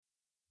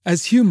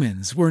As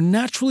humans, we're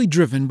naturally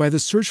driven by the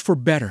search for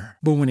better.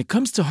 But when it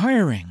comes to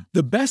hiring,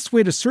 the best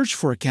way to search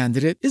for a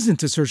candidate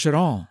isn't to search at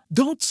all.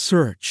 Don't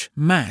search,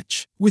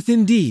 match with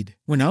Indeed.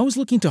 When I was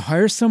looking to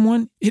hire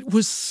someone, it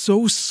was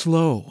so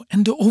slow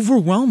and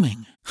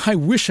overwhelming. I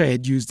wish I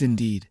had used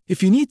Indeed.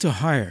 If you need to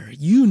hire,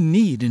 you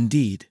need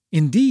Indeed.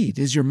 Indeed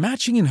is your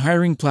matching and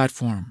hiring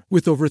platform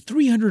with over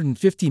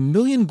 350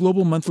 million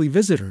global monthly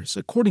visitors,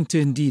 according to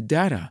Indeed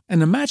data,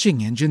 and a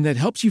matching engine that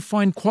helps you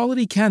find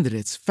quality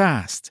candidates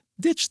fast.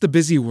 Ditch the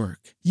busy work.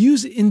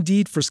 Use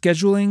Indeed for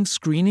scheduling,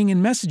 screening,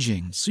 and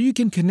messaging so you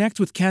can connect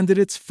with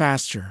candidates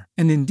faster.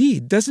 And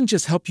Indeed doesn't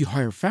just help you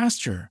hire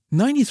faster.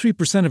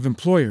 93% of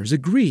employers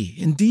agree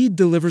Indeed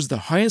delivers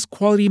the highest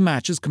quality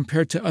matches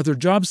compared to other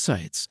job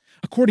sites,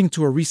 according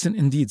to a recent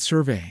Indeed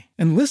survey.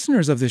 And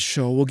listeners of this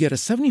show will get a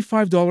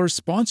 $75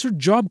 sponsored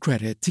job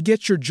credit to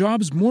get your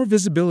jobs more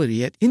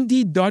visibility at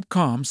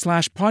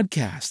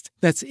Indeed.com/podcast.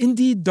 That's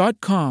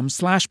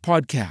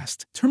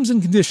Indeed.com/podcast. Terms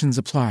and conditions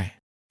apply.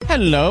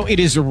 Hello, it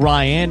is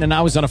Ryan, and I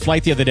was on a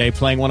flight the other day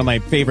playing one of my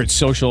favorite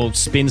social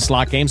spin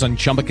slot games on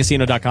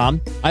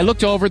ChumbaCasino.com. I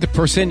looked over at the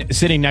person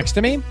sitting next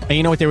to me, and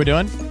you know what they were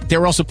doing? They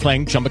were also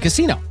playing Chumba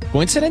Casino.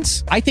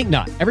 Coincidence? I think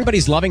not.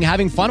 Everybody's loving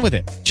having fun with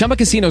it. Chumba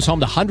Casino is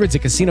home to hundreds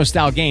of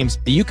casino-style games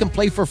that you can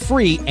play for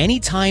free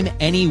anytime,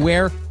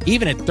 anywhere,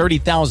 even at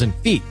 30,000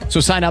 feet.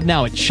 So sign up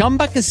now at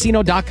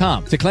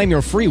ChumbaCasino.com to claim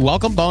your free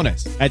welcome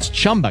bonus. That's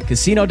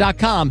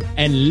ChumbaCasino.com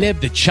and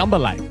live the Chumba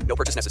life. No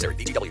purchase necessary.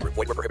 VGW. Void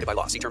where prohibited by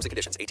law. See terms and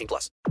conditions.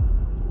 18+.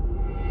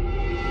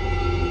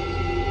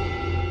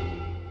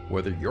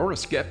 Whether you're a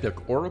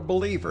skeptic or a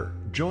believer,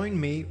 join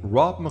me,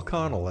 Rob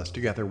McConnell, as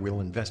together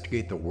we'll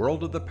investigate the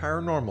world of the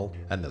paranormal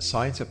and the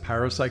science of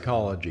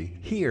parapsychology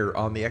here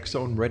on the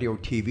X-Zone Radio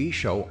TV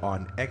show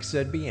on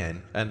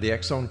XZBN and the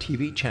X-Zone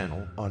TV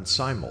channel on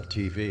Simul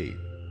TV.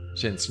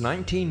 Since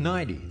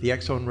 1990, the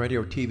X-Zone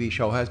Radio TV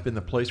show has been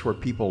the place where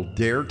people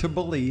dare to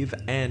believe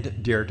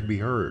and dare to be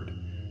heard.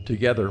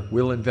 Together,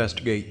 we'll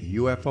investigate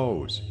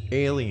UFOs,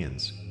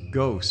 aliens,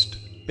 ghosts,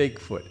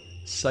 Bigfoot,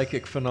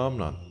 psychic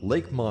phenomenon,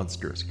 lake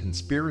monsters,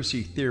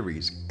 conspiracy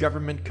theories,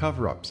 government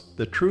cover-ups,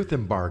 the truth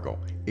embargo,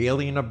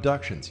 alien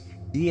abductions,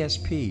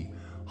 ESP,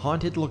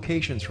 haunted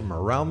locations from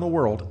around the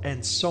world,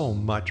 and so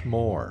much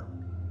more.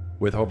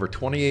 With over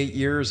 28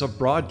 years of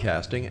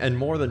broadcasting and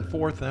more than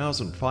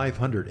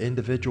 4,500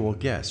 individual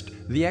guests,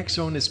 the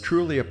X-Zone is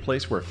truly a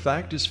place where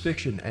fact is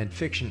fiction and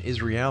fiction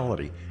is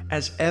reality,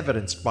 as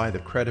evidenced by the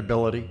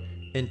credibility,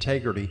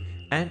 integrity,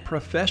 and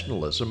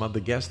professionalism of the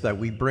guests that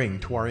we bring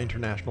to our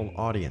international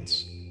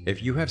audience.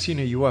 If you have seen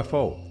a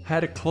UFO,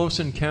 had a close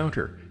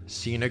encounter,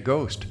 seen a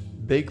ghost,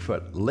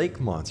 Bigfoot, lake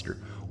monster,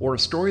 or a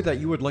story that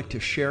you would like to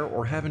share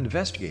or have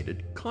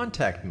investigated,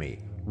 contact me,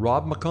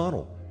 Rob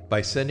McConnell,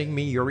 by sending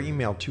me your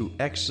email to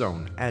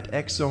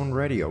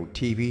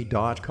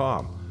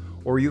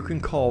xzone@xzoneradiotv.com, or you can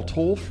call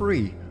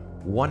toll-free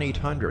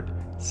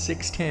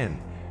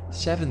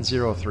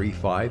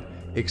 1-800-610-7035,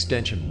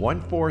 extension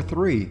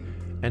 143,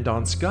 and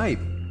on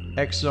Skype,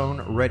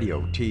 X-Zone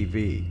Radio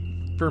TV.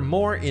 For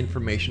more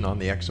information on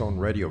the X-Zone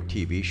Radio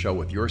TV show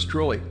with yours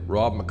truly,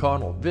 Rob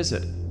McConnell,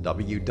 visit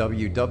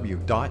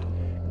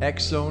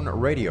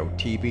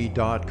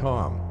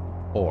www.xzoneradiotv.com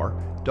or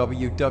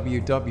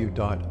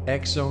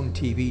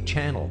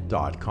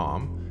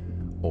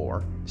www.xzonetvchannel.com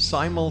or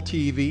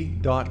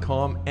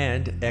simultv.com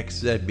and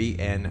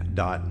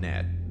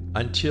xzbn.net.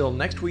 Until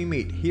next we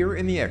meet here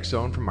in the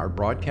X-Zone from our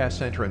broadcast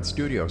center and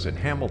studios in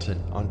Hamilton,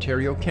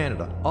 Ontario,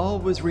 Canada,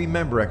 always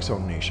remember,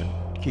 X-Zone Nation,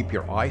 keep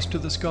your eyes to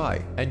the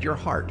sky and your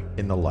heart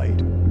in the light.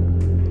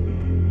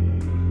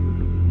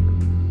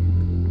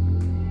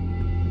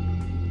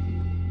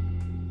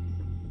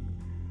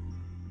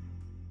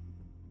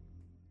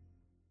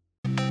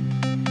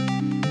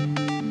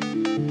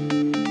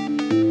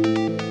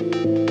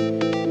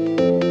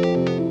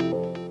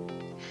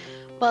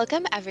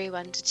 Welcome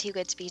everyone to Too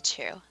Good to Be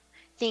True.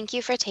 Thank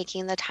you for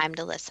taking the time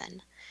to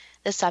listen.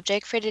 The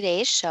subject for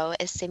today's show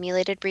is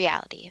simulated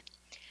reality.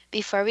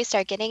 Before we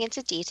start getting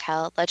into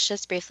detail, let's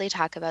just briefly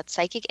talk about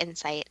psychic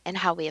insight and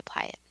how we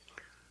apply it.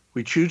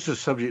 We choose the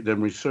subject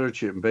and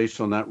research it, and based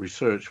on that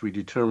research, we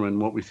determine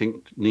what we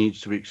think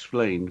needs to be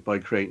explained by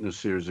creating a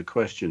series of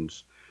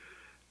questions.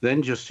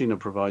 Then Justina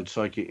provides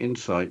psychic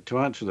insight to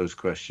answer those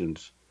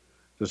questions.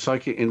 The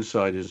psychic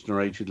insight is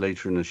narrated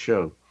later in the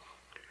show.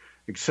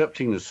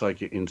 Accepting the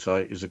psychic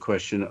insight is a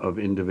question of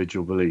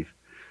individual belief.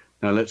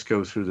 Now let's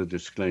go through the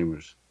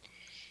disclaimers.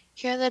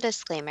 Here are the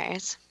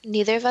disclaimers.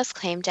 Neither of us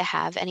claim to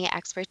have any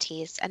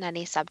expertise in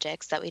any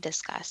subjects that we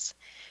discuss.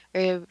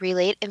 We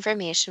relate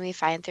information we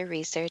find through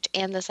research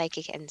and the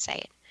psychic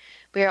insight.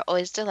 We are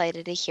always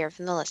delighted to hear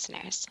from the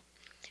listeners.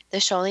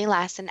 The show only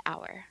lasts an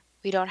hour.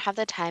 We don't have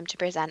the time to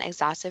present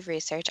exhaustive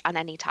research on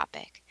any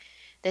topic.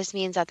 This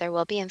means that there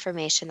will be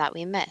information that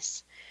we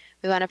miss.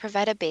 We want to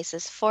provide a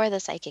basis for the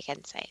psychic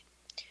insight.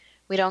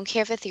 We don't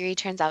care if a theory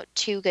turns out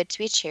too good to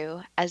be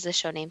true, as the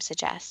show name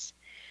suggests.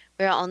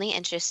 We are only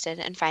interested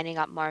in finding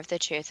out more of the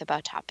truth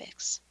about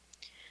topics.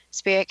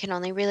 Spirit can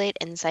only relate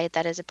insight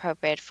that is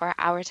appropriate for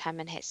our time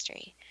in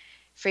history.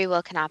 Free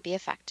will cannot be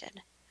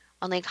affected.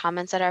 Only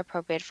comments that are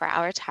appropriate for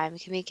our time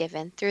can be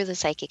given through the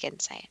psychic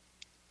insight.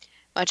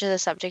 Much of the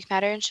subject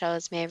matter in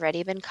shows may have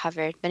already been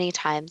covered many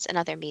times in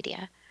other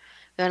media.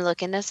 We want to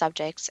look into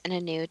subjects in a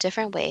new,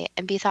 different way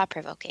and be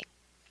thought-provoking.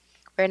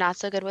 We're not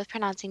so good with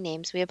pronouncing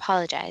names, we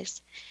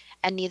apologize,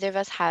 and neither of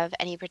us have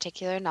any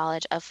particular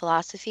knowledge of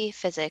philosophy,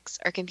 physics,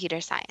 or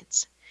computer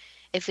science.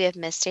 If we have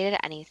misstated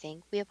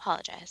anything, we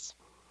apologize.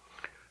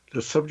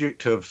 The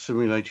subject of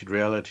simulated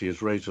reality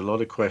has raised a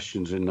lot of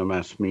questions in the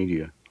mass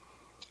media.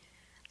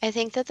 I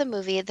think that the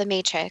movie The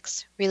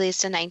Matrix,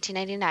 released in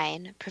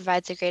 1999,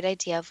 provides a great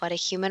idea of what a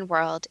human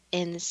world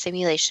in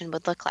simulation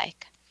would look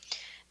like.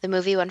 The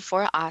movie won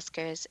 4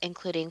 Oscars,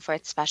 including for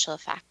its special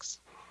effects.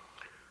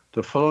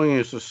 The following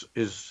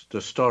is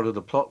the start of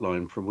the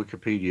plotline from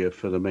Wikipedia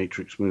for the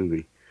Matrix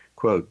movie.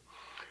 Quote,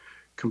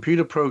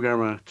 computer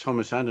programmer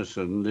Thomas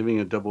Anderson,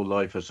 living a double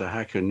life as a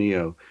hacker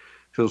Neo,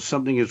 feels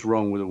something is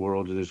wrong with the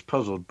world and is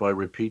puzzled by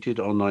repeated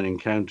online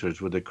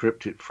encounters with the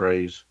cryptic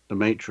phrase, the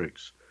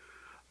Matrix.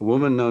 A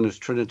woman known as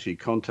Trinity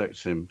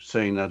contacts him,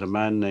 saying that a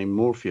man named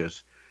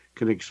Morpheus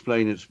can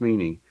explain its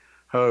meaning.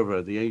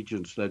 However, the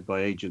agents led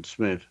by Agent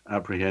Smith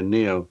apprehend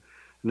Neo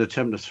and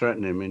attempt to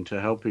threaten him into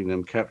helping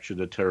them capture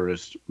the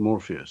terrorist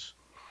Morpheus.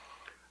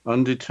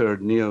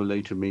 Undeterred, Neo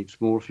later meets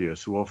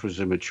Morpheus, who offers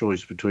him a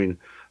choice between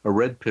a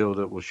red pill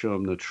that will show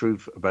him the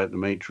truth about the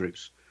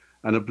Matrix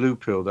and a blue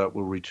pill that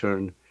will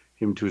return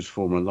him to his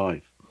former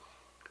life.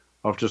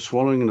 After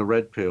swallowing the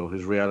red pill,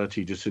 his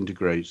reality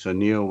disintegrates and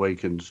Neo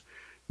awakens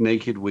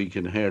naked, weak,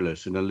 and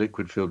hairless in a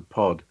liquid-filled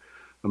pod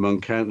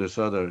among countless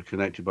other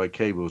connected by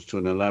cables to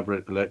an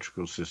elaborate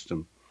electrical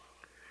system.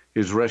 He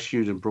is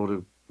rescued and brought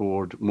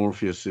aboard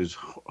Morpheus's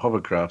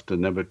hovercraft, the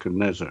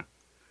Nebuchadnezzar.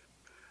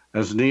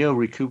 As Neo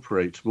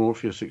recuperates,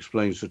 Morpheus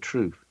explains the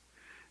truth.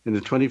 In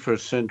the 21st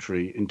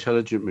century,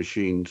 intelligent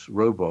machines,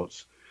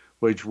 robots,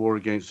 wage war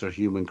against their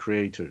human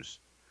creators.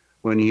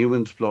 When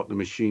humans block the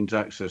machines'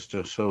 access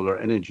to solar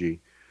energy,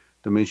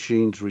 the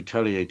machines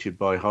retaliated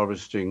by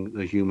harvesting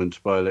the humans'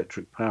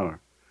 bioelectric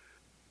power.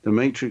 The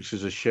Matrix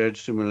is a shared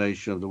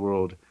simulation of the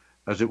world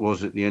as it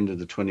was at the end of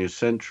the 20th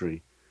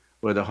century,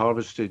 where the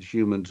harvested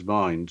humans'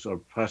 minds are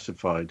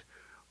pacified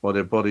while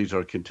their bodies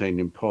are contained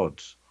in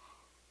pods.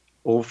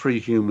 All free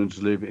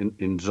humans live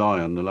in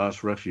Zion, the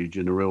last refuge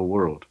in the real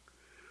world.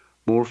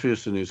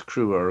 Morpheus and his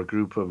crew are a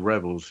group of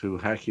rebels who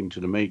hack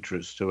into the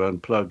Matrix to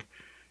unplug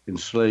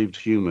enslaved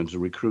humans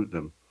and recruit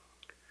them.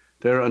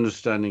 Their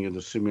understanding of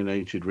the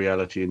simulated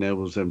reality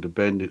enables them to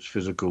bend its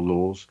physical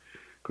laws,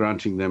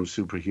 granting them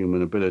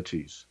superhuman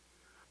abilities.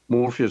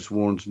 Morpheus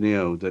warns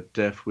Neo that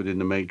death within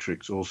the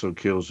Matrix also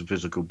kills the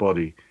physical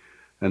body,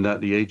 and that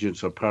the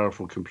agents are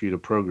powerful computer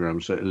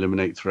programs that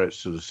eliminate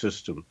threats to the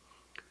system.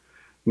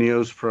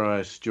 Neo's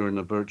prowess during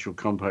the virtual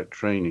combat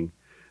training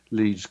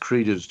leads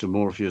credence to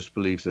Morpheus'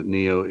 belief that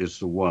Neo is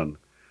the One,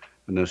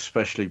 an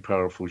especially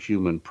powerful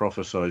human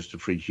prophesies to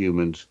free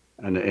humans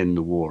and end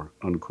the war,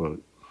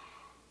 unquote.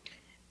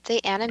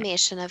 The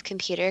animation of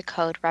computer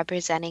code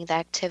representing the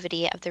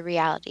activity of the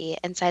reality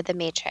inside the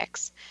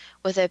Matrix,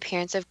 with the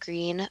appearance of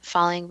green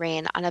falling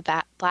rain on a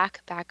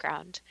black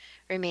background,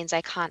 remains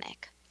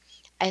iconic.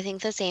 I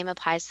think the same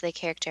applies to the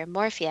character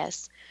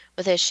Morpheus,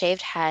 with his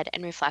shaved head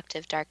and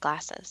reflective dark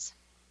glasses.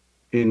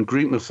 In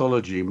Greek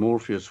mythology,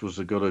 Morpheus was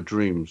the god of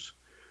dreams,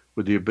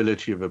 with the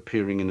ability of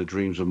appearing in the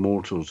dreams of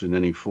mortals in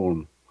any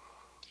form.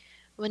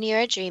 When you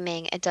are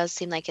dreaming, it does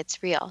seem like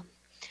it's real.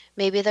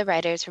 Maybe the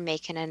writers were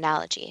making an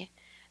analogy.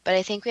 But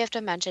I think we have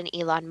to mention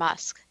Elon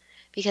Musk,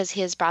 because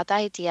he has brought the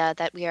idea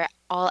that we are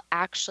all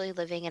actually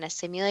living in a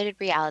simulated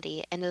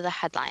reality into the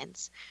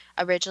headlines,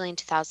 originally in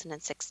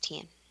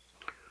 2016.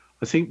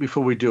 I think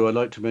before we do, I'd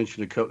like to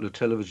mention a couple of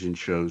television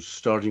shows,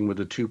 starting with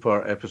a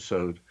two-part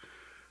episode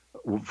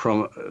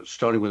from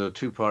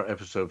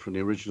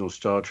the original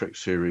Star Trek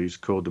series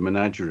called The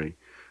Menagerie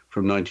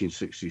from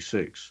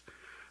 1966.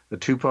 The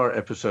two-part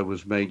episode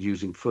was made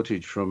using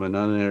footage from an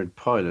unaired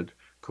pilot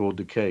called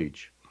The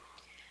Cage.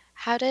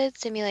 How did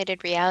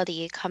simulated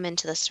reality come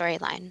into the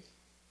storyline?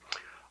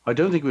 I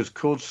don't think it was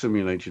called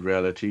simulated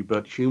reality,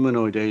 but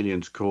humanoid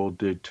aliens called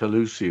the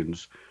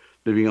Talusians,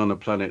 living on the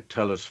planet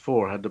Talos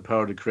 4, had the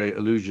power to create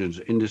illusions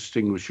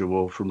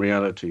indistinguishable from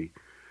reality.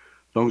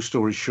 Long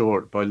story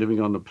short, by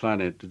living on the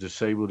planet, the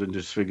disabled and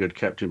disfigured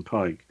Captain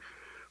Pike,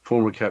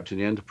 former captain of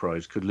the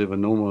Enterprise, could live a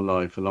normal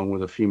life along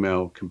with a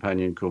female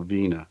companion called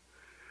Vina.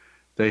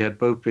 They had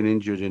both been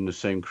injured in the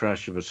same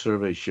crash of a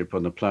survey ship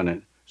on the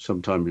planet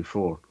some time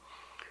before.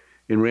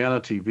 In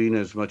reality, Vina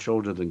is much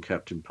older than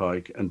Captain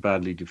Pike and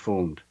badly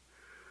deformed.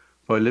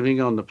 By living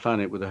on the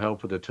planet with the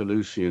help of the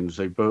Talusians,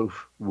 they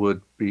both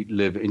would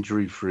live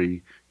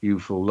injury-free,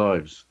 youthful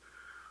lives.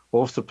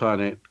 Off the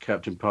planet,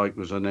 Captain Pike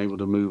was unable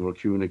to move or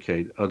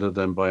communicate other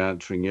than by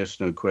answering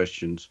yes-no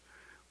questions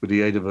with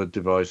the aid of a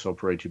device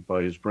operated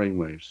by his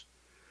brainwaves.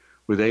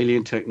 With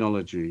alien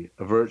technology,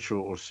 a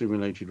virtual or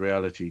simulated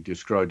reality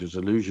described as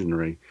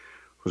illusionary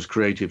was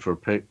created for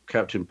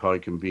Captain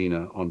Pike and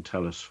Vina on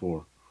Talos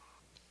 4.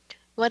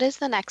 What is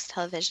the next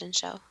television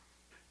show?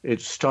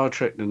 It's Star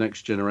Trek The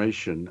Next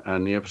Generation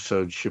and the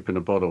episode Ship in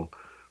a Bottle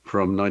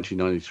from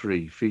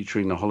 1993,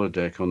 featuring the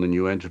holodeck on the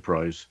new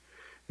Enterprise,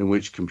 in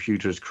which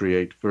computers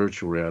create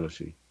virtual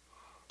reality.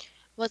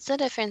 What's the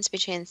difference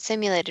between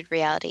simulated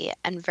reality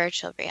and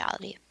virtual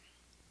reality?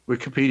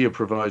 Wikipedia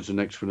provides an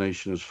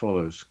explanation as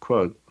follows,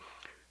 quote,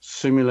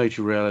 simulated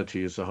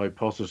reality is a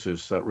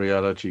hypothesis that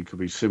reality could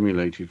be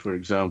simulated, for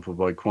example,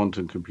 by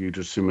quantum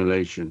computer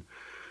simulation,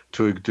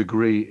 to a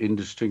degree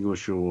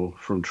indistinguishable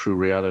from true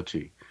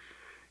reality.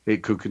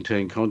 It could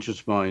contain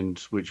conscious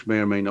minds which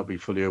may or may not be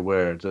fully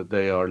aware that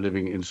they are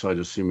living inside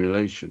a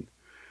simulation.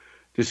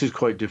 This is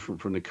quite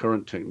different from the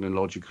current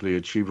technologically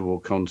achievable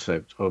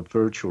concept of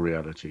virtual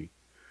reality.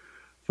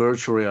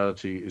 Virtual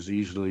reality is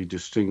easily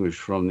distinguished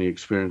from the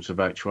experience of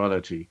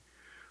actuality.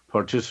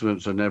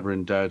 Participants are never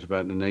in doubt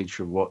about the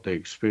nature of what they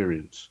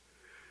experience.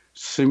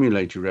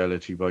 Simulated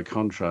reality, by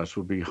contrast,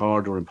 would be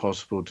hard or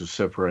impossible to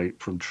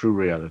separate from true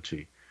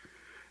reality.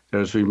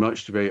 There has been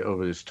much debate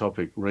over this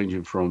topic,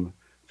 ranging from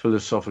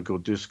philosophical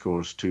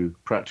discourse to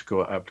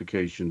practical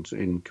applications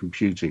in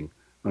computing,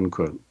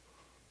 unquote.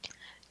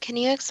 Can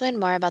you explain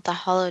more about the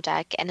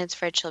holodeck and its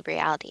virtual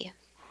reality?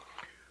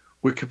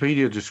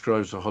 Wikipedia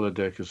describes the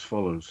holodeck as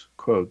follows,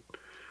 quote,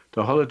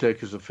 the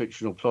holodeck is a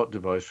fictional plot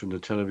device from the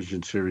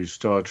television series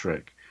Star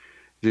Trek.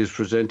 It is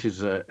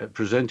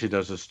presented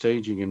as a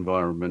staging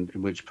environment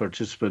in which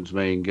participants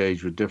may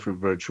engage with different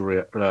virtual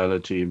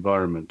reality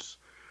environments.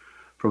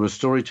 From a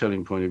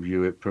storytelling point of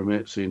view, it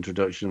permits the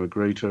introduction of a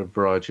greater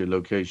variety of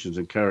locations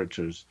and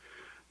characters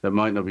that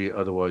might not be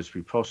otherwise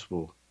be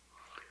possible,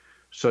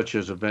 such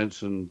as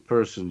events and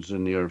persons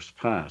in the Earth's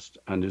past,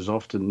 and is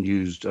often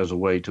used as a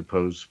way to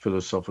pose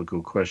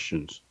philosophical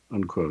questions,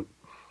 unquote.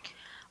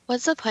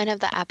 What's the point of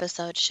the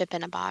episode Ship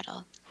in a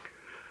Bottle?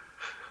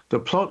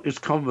 The plot is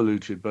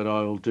convoluted, but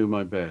I'll do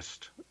my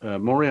best.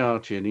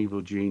 Moriarty, an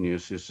evil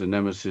genius, is the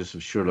nemesis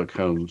of Sherlock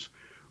Holmes,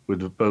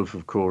 with both,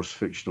 of course,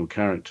 fictional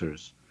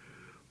characters.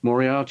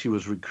 Moriarty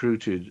was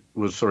recreated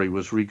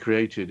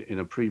in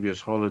a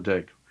previous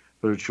holodeck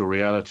virtual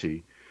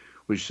reality,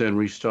 which then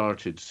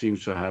restarted,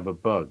 seems to have a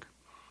bug.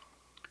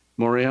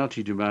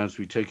 Moriarty demands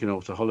to be taken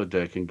off the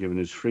holodeck and given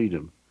his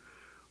freedom.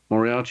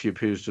 Moriarty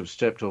appears to have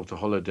stepped off the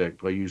holodeck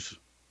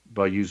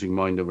by using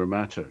mind over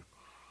matter.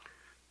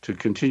 To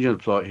continue the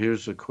plot,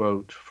 here's a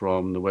quote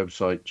from the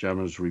website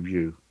Jammer's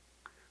Review.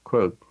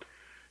 Quote,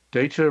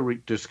 Data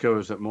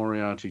discovers that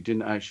Moriarty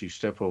didn't actually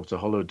step off the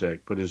holodeck,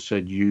 but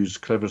instead used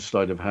clever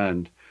sleight of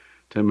hand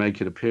to make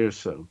it appear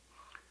so.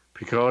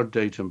 Picard,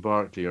 Data, and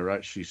Barclay are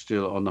actually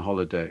still on the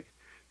holodeck,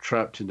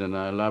 trapped in an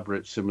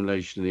elaborate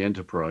simulation of the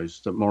Enterprise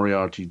that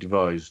Moriarty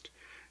devised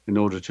in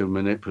order to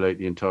manipulate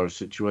the entire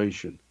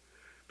situation.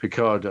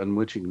 Picard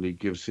unwittingly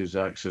gives his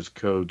access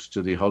codes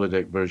to the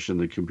holodeck version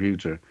of the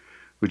computer,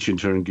 which in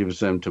turn gives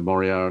them to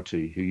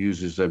Moriarty, who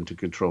uses them to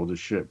control the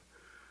ship,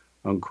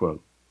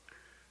 unquote.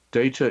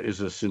 Data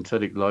is a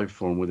synthetic life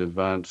form with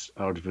advanced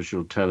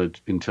artificial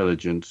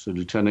intelligence, a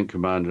lieutenant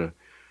commander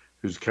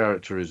whose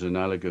character is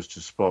analogous to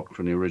Spock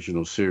from the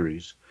original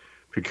series.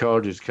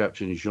 Picard is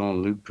Captain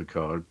Jean-Luc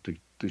Picard,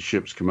 the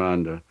ship's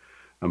commander,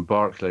 and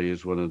Barclay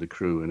is one of the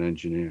crew and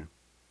engineer.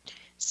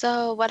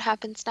 So what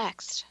happens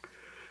next?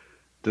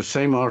 The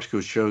same article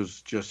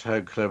shows just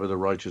how clever the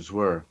writers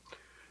were.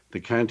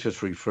 The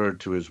Countess referred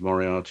to as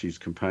Moriarty's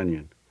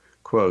companion.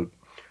 Quote,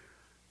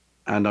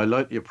 and I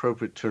like the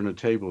appropriate turn of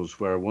tables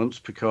where once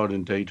Picard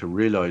and Data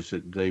realize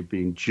that they've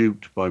been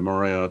duped by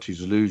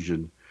Moriarty's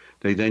illusion,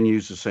 they then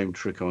use the same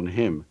trick on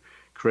him,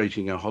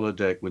 creating a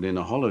holodeck within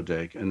a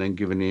holodeck and then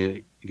giving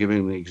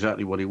him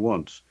exactly what he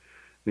wants,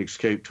 an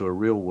escape to a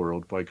real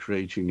world by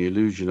creating the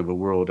illusion of a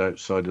world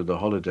outside of the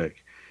holodeck,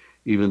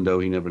 even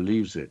though he never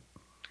leaves it.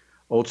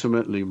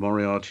 Ultimately,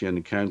 Moriarty and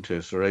the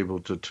Countess are able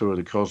to tour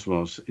the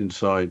cosmos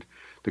inside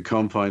the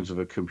confines of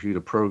a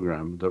computer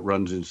program that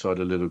runs inside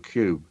a little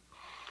cube.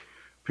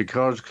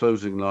 Picard's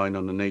closing line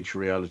on the nature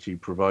reality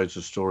provides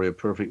the story a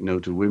perfect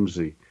note of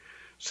whimsy,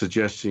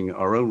 suggesting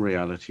our own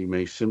reality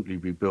may simply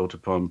be built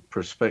upon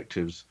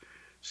perspectives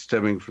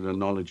stemming from the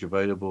knowledge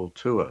available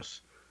to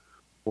us.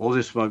 All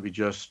this might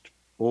just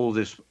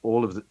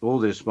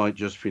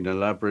be an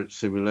elaborate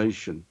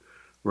simulation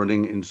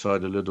running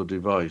inside a little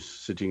device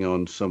sitting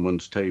on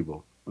someone's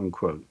table,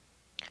 unquote.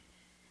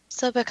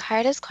 So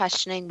Picard is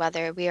questioning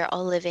whether we are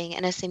all living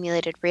in a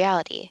simulated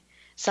reality,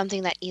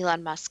 something that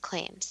Elon Musk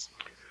claims.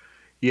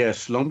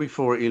 Yes, long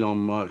before Elon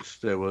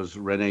Musk, there was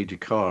René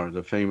Descartes,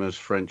 the famous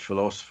French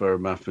philosopher,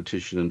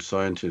 mathematician, and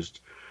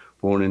scientist,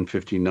 born in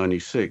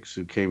 1596,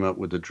 who came up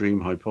with the dream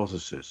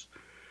hypothesis.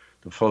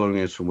 The following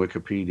is from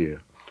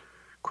Wikipedia.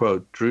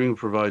 Quote, dreaming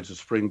provides a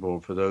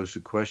springboard for those who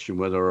question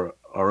whether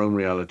our own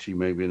reality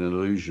may be an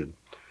illusion.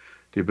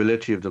 The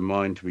ability of the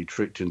mind to be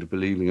tricked into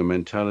believing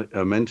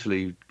a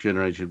mentally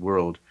generated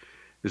world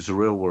is the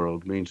real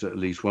world means that at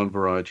least one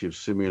variety of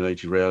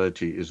simulated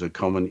reality is a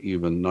common,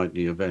 even,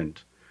 nightly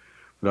event.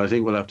 But I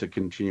think we'll have to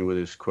continue with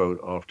this quote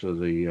after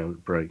the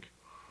break.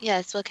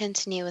 Yes, we'll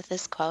continue with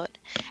this quote.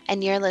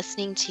 And you're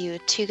listening to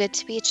Too Good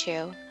to Be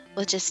True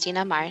with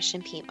Justina Marsh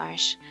and Pete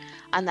Marsh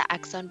on the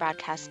X Zone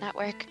Broadcast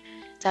Network,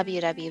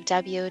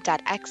 www.xzbn.net.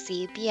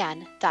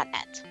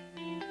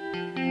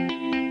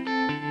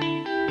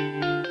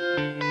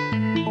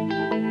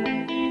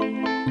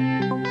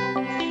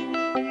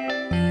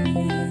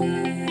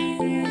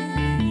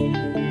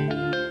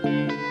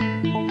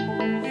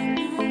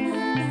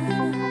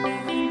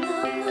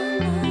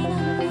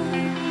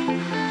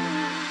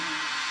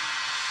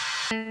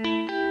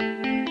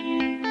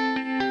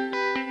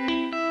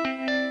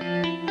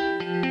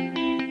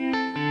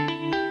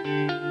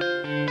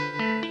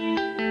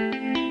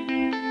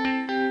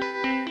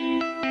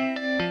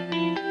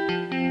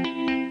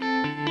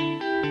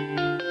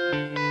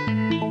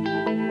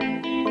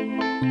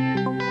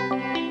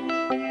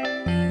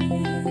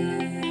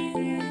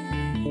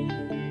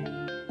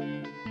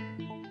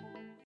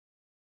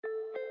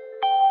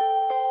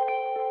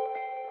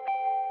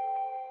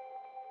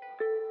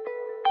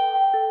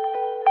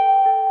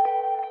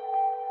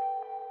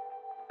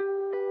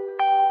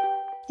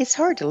 It's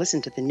hard to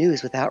listen to the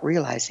news without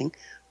realizing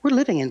we're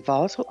living in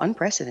volatile,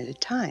 unprecedented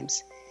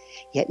times.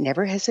 Yet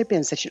never has there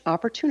been such an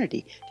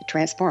opportunity to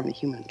transform the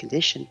human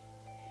condition.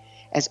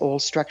 As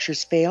old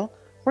structures fail,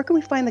 where can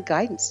we find the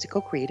guidance to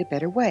co-create a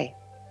better way?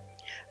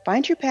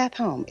 Find Your Path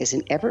Home is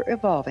an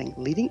ever-evolving,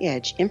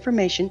 leading-edge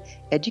information,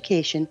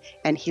 education,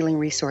 and healing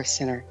resource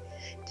center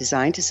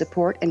designed to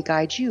support and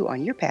guide you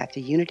on your path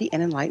to unity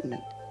and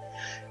enlightenment.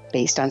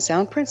 Based on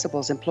sound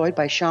principles employed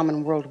by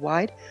shaman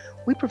worldwide,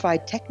 we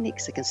provide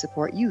techniques that can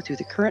support you through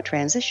the current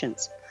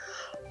transitions,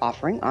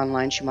 offering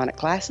online shamanic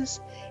classes,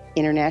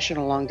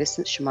 international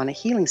long-distance shamanic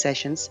healing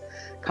sessions,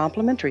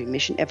 complimentary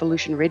Mission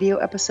Evolution radio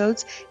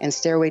episodes and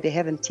Stairway to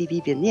Heaven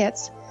TV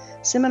vignettes,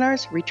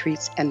 seminars,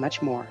 retreats, and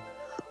much more.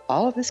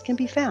 All of this can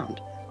be found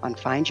on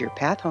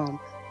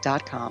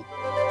findyourpathhome.com.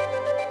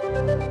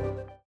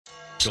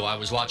 So I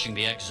was watching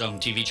the X Zone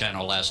TV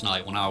channel last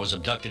night when I was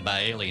abducted by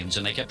aliens,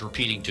 and they kept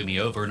repeating to me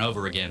over and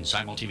over again,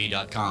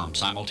 simultv.com,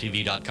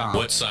 simultv.com.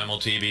 What's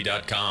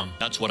simultv.com?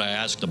 That's what I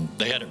asked them.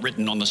 They had it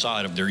written on the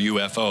side of their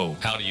UFO.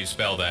 How do you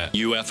spell that?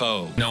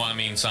 UFO. No, I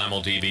mean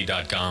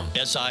simultv.com.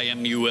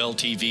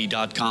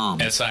 simultv.com.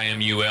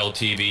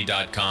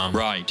 simultv.com.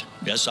 Right.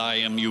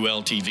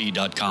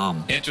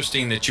 simultv.com.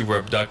 Interesting that you were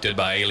abducted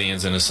by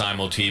aliens in a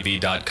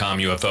simultv.com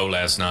UFO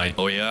last night.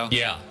 Oh, yeah?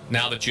 Yeah.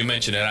 Now that you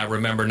mention it, I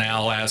remember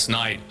now last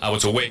night I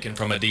was awakened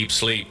from a deep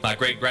sleep. My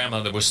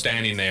great-grandmother was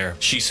standing there.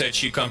 She said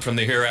she'd come from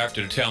the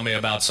hereafter to tell me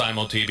about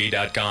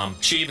simultv.com.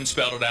 She even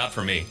spelled it out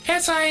for me.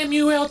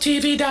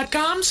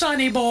 simultv.com,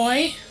 sonny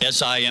boy.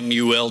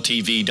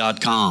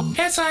 simultv.com.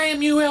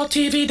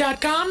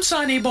 simultv.com,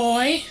 sonny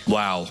boy.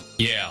 Wow.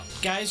 Yeah.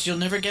 Guys, you'll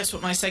never guess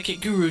what my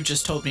psychic guru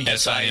just told me.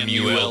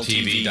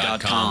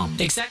 simultv.com.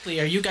 Exactly.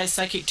 Are you guys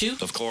psychic too?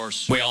 Of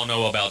course. We all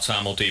know about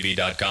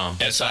simultv.com.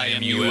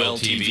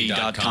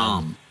 simultv.com.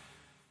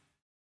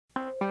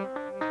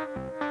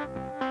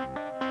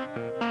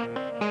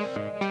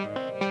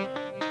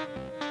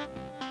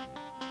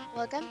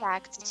 Welcome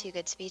back to Too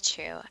Good to Be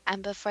True.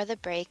 And before the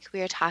break, we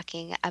were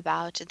talking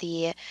about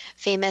the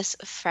famous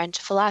French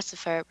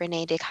philosopher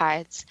René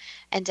Descartes.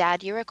 And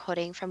Dad, you were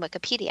quoting from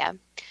Wikipedia.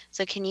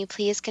 So can you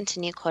please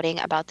continue quoting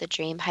about the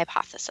dream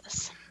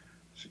hypothesis?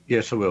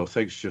 Yes, I will.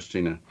 Thanks,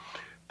 Justina.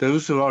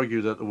 Those who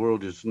argue that the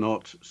world is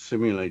not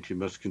simulated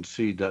must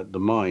concede that the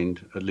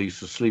mind, at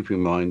least the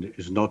sleeping mind,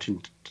 is not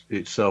in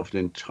itself an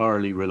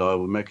entirely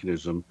reliable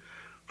mechanism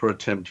for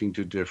attempting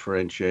to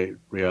differentiate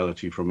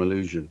reality from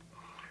illusion.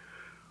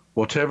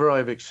 Whatever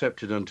I've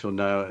accepted until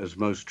now as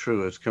most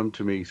true has come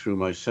to me through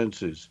my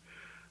senses,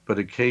 but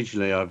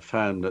occasionally I've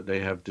found that they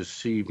have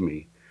deceived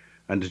me,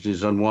 and it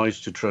is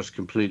unwise to trust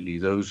completely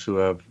those who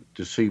have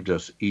deceived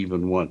us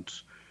even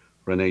once.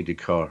 René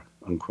Descartes,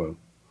 unquote.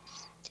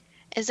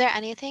 Is there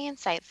anything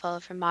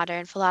insightful from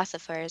modern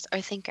philosophers or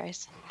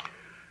thinkers?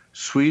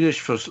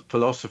 Swedish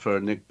philosopher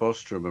Nick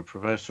Bostrom, a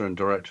professor and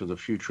director of the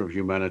Future of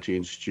Humanity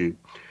Institute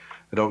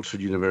at Oxford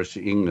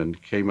University,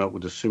 England, came up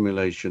with a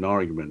simulation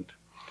argument.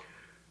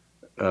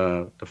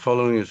 The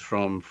following is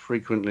from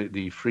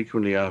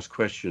frequently asked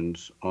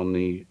questions on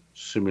the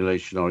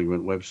simulation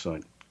argument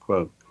website.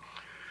 Quote,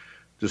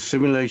 the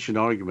simulation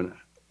argument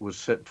was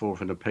set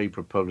forth in a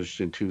paper published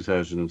in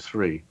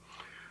 2003.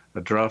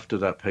 A draft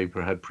of that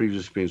paper had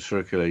previously been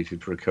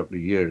circulated for a couple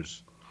of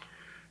years.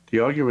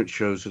 The argument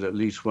shows that at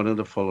least one of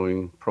the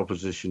following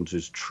propositions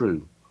is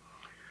true.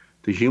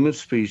 The human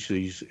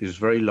species is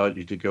very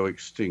likely to go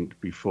extinct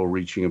before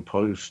reaching a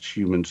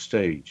post-human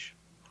stage.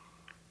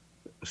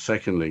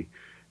 Secondly,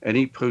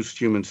 any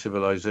post-human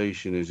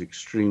civilization is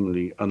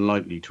extremely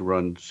unlikely to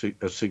run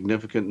a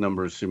significant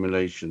number of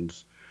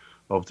simulations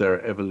of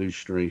their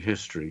evolutionary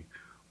history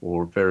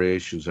or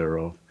variations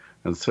thereof.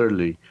 And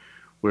thirdly,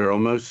 we're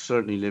almost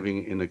certainly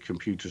living in a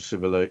computer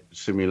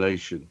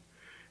simulation.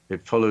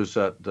 It follows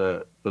that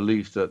the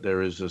belief that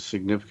there is a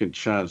significant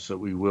chance that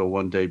we will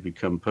one day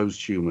become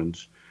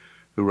post-humans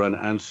who run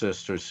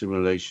ancestor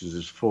simulations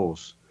is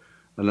false,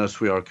 unless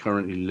we are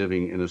currently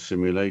living in a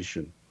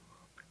simulation.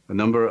 A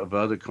number of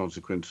other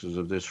consequences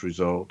of this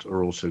result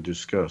are also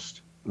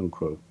discussed,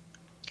 unquote.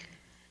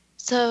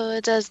 So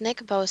does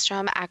Nick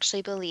Bostrom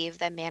actually believe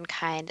that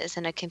mankind is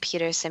in a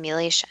computer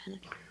simulation?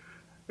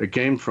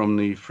 Again, from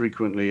the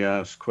frequently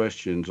asked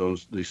questions on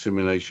the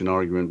simulation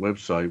argument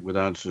website with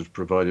answers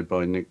provided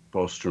by Nick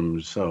Bostrom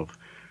himself,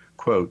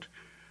 quote,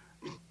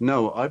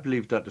 no, I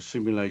believe that the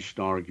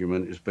simulation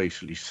argument is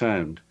basically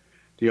sound.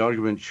 The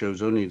argument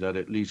shows only that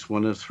at least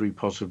one of three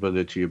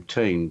possibility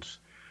obtains,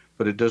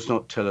 but it does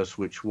not tell us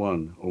which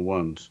one or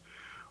ones.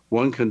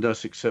 One can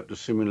thus accept the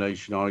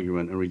simulation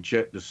argument and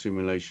reject the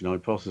simulation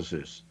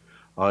hypothesis,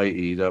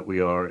 i.e. that we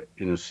are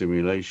in a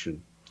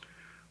simulation.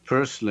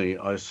 Personally,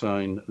 I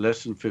assign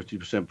less than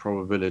 50%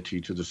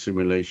 probability to the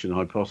simulation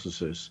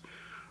hypothesis,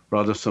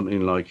 rather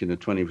something like in the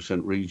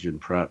 20% region,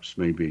 perhaps,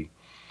 maybe.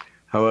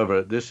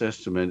 However, this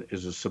estimate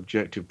is a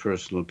subjective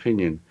personal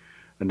opinion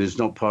and is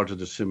not part of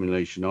the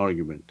simulation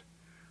argument.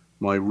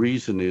 My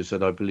reason is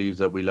that I believe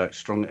that we lack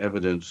strong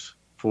evidence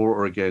for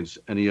or against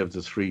any of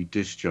the three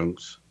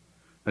disjuncts,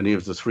 1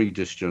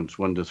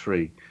 to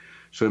 3,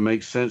 so it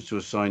makes sense to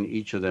assign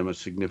each of them a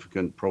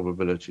significant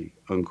probability,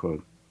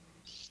 unquote.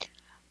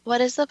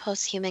 What is the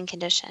post-human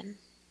condition?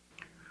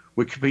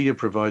 Wikipedia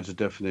provides a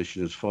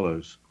definition as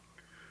follows.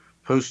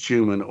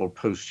 Post-human or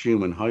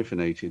post-human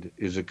hyphenated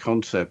is a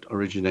concept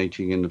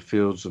originating in the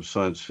fields of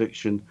science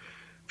fiction,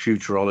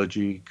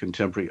 futurology,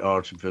 contemporary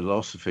art, and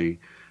philosophy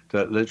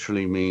that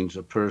literally means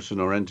a person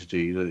or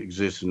entity that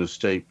exists in a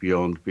state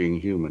beyond being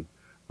human,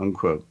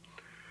 unquote.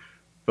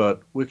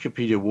 But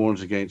Wikipedia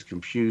warns against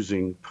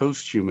confusing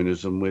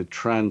post-humanism with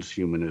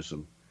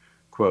transhumanism.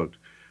 Quote,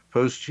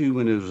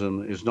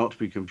 post-humanism is not to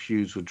be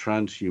confused with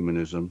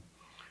transhumanism,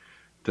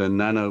 the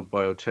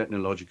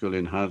nanobiotechnological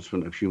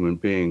enhancement of human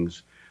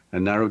beings,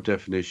 and narrow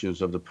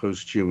definitions of the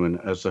post-human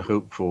as the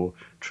hope for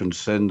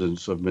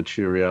transcendence of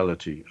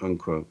materiality,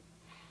 unquote.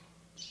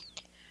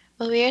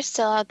 While we are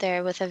still out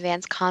there with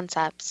advanced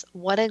concepts,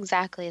 what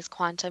exactly is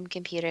quantum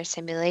computer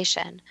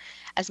simulation,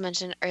 as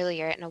mentioned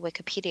earlier in a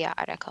Wikipedia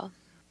article?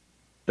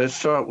 Let's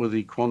start with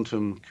the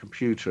quantum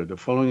computer. The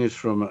following is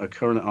from a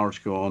current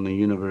article on the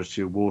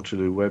University of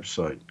Waterloo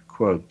website.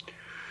 Quote,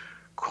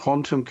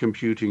 quantum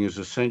computing is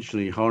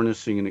essentially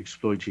harnessing and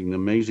exploiting the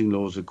amazing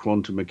laws of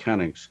quantum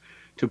mechanics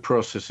to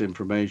process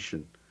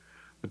information.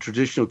 A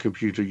traditional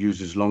computer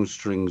uses long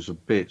strings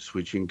of bits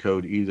which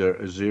encode either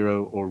a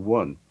 0 or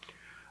 1.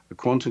 A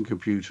quantum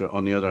computer,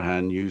 on the other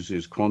hand,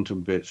 uses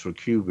quantum bits or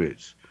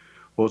qubits.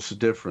 What's the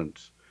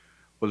difference?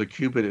 Well, a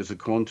qubit is a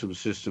quantum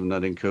system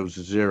that encodes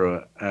a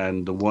 0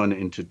 and the 1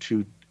 into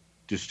two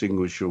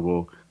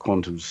distinguishable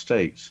quantum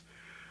states.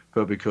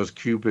 But because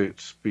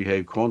qubits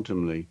behave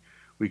quantumly,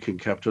 we can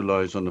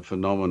capitalize on the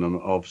phenomenon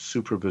of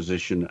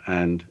superposition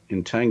and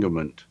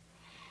entanglement.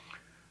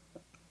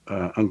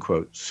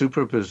 Unquote.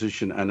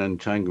 Superposition and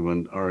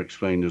entanglement are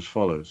explained as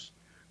follows.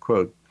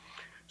 Quote,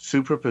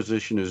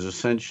 superposition is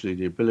essentially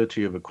the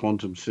ability of a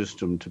quantum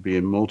system to be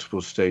in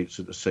multiple states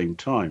at the same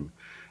time.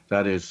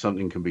 That is,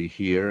 something can be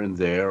here and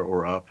there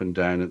or up and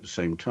down at the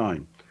same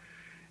time.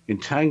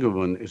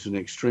 Entanglement is an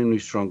extremely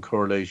strong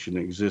correlation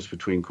that exists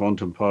between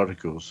quantum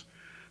particles,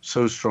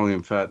 so strong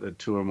in fact that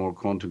two or more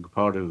quantum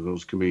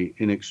particles can be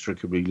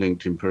inextricably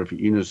linked in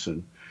perfect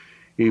unison,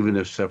 even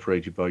if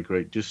separated by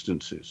great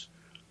distances.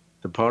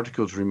 The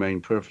particles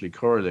remain perfectly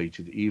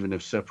correlated even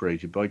if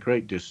separated by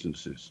great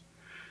distances.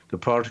 The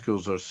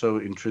particles are so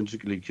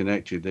intrinsically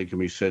connected they can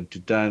be said to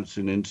dance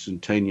in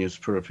instantaneous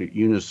perfect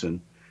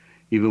unison,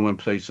 even when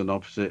placed at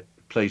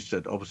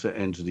opposite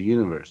ends of the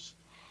universe.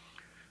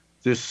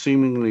 This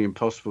seemingly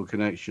impossible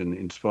connection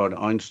inspired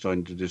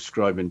Einstein to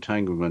describe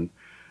entanglement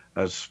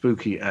as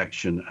spooky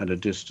action at a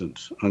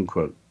distance,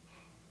 unquote.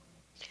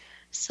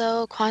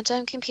 So,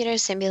 quantum computer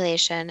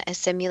simulation is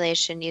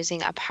simulation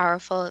using a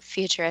powerful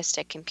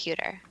futuristic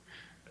computer.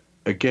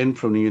 Again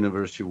from the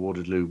University of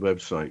Waterloo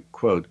website,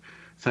 quote,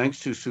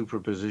 thanks to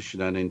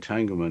superposition and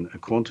entanglement, a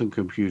quantum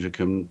computer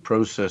can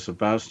process a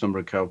vast number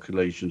of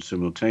calculations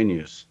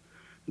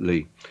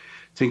simultaneously.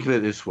 Think of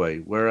it this way,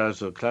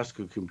 whereas a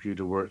classical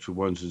computer works with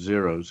ones and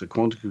zeros, a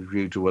quantum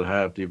computer will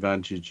have the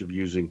advantage of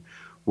using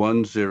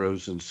ones,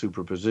 zeros, and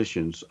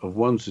superpositions of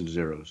ones and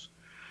zeros.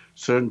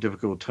 Certain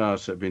difficult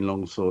tasks that have been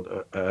long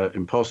thought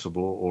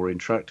impossible or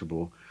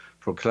intractable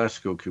for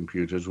classical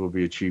computers will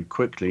be achieved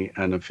quickly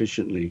and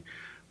efficiently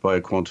by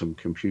a quantum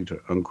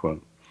computer,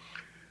 unquote.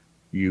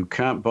 You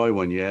can't buy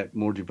one yet,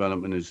 more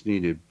development is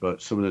needed,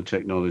 but some of the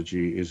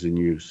technology is in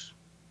use.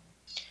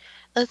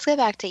 Let's get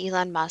back to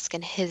Elon Musk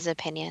and his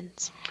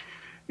opinions.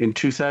 In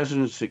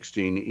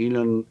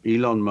 2016,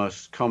 Elon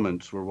Musk's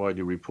comments were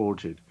widely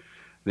reported.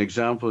 An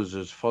example is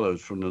as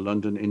follows from the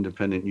London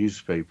Independent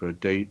newspaper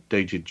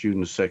dated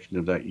June the 2nd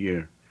of that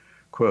year.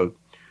 Quote,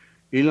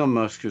 Elon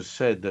Musk has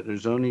said that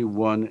there's only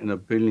 1 in a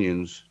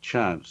billion's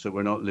chance that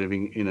we're not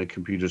living in a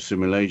computer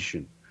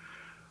simulation.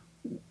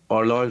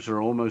 Our lives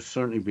are almost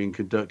certainly being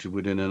conducted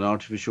within an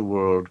artificial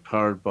world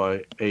powered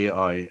by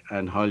AI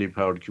and highly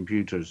powered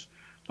computers,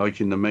 like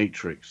in The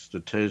Matrix, the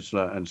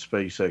Tesla and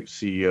SpaceX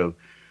CEO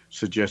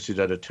suggested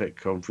at a tech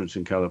conference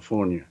in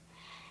California.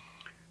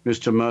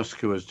 Mr. Musk,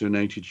 who has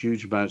donated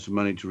huge amounts of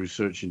money to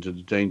research into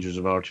the dangers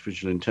of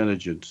artificial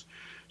intelligence,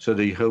 said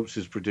that he hopes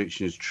his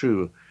prediction is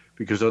true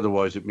because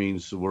otherwise it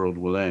means the world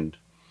will end.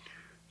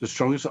 The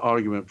strongest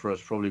argument for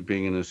us probably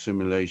being in a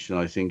simulation,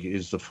 I think,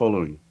 is the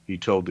following, he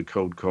told the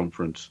Code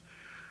Conference.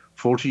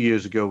 40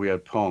 years ago we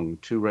had Pong,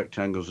 2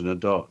 rectangles and a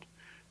dot.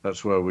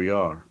 That's where we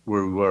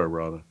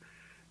were.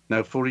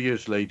 Now, 40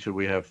 years later,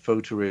 we have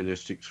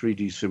photorealistic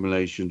 3D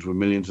simulations with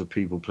millions of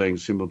people playing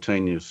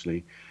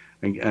simultaneously,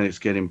 and it's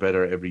getting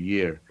better every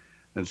year.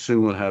 And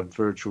soon we'll have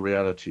virtual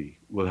reality.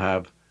 We'll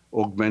have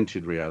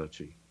augmented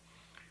reality.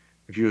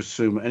 If you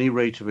assume any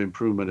rate of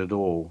improvement at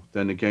all,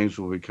 then the games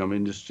will become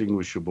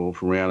indistinguishable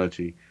from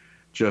reality,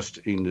 just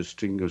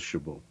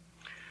indistinguishable.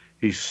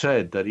 He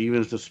said that even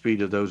if the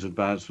speed of those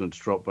advancements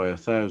dropped by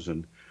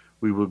 1,000,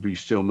 we would be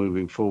still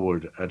moving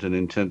forward at an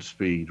intense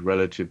speed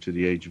relative to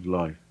the age of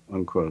life,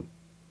 unquote.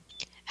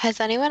 Has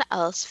anyone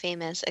else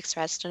famous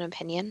expressed an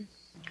opinion?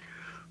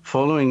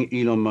 Following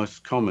Elon Musk's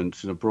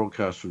comments in a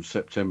broadcast from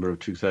September of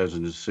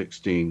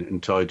 2016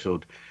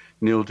 entitled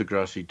Neil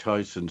deGrasse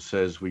Tyson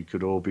says we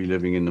could all be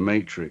living in the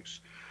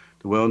Matrix.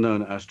 The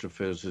well-known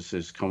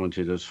astrophysicist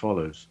commented as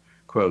follows,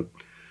 quote,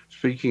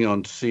 speaking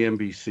on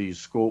CNBC's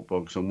Squawk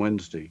Box on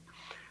Wednesday,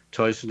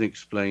 Tyson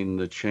explained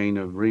the chain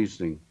of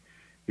reasoning.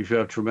 If you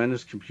have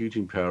tremendous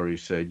computing power, he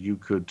said, you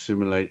could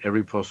simulate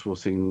every possible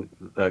thing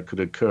that could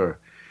occur,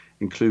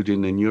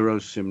 including the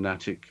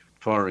neurosynaptic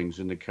firings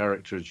in the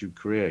characters you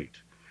create.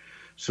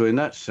 So in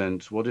that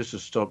sense, what is to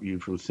stop you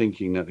from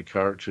thinking that the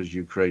characters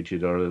you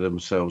created are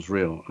themselves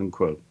real,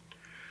 unquote.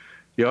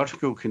 The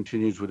article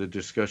continues with a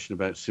discussion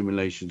about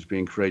simulations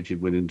being created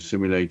within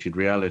simulated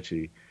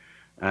reality,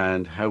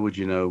 and how would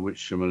you know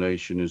which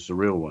simulation is the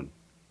real one?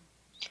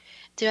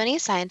 Do any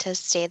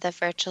scientists state that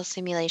virtual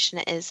simulation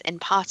is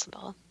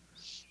impossible?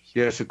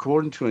 Yes,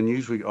 according to a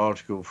Newsweek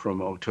article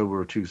from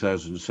October of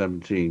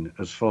 2017,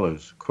 as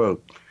follows,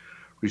 quote,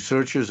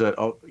 researchers at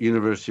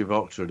University of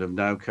Oxford have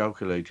now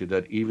calculated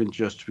that even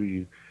just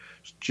to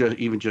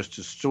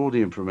store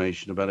the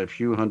information about a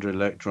few hundred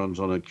electrons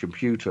on a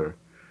computer,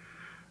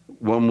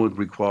 one would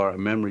require a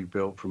memory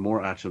built for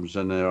more atoms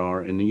than there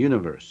are in the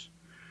universe.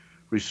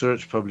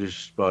 Research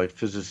published by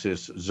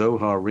physicists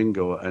Zohar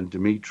Ringel and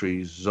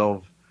Dmitry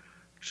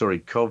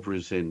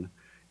Kovrizin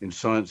in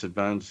Science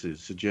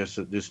Advances suggests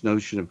that this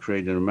notion of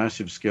creating a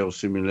massive scale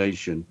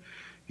simulation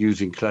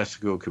using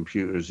classical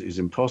computers is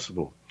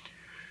impossible.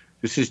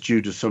 This is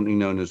due to something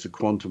known as the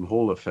quantum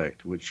Hall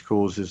effect, which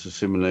causes the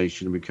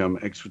simulation to become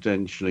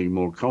exponentially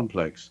more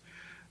complex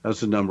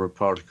as the number of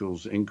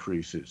particles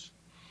increases.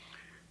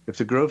 If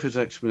the growth is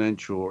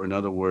exponential, or in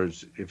other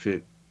words, if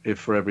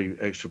for every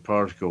extra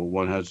particle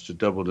one has to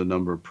double the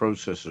number of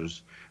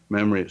processors,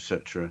 memory,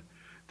 etc.,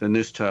 then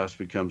this task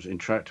becomes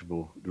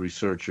intractable, the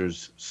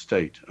researchers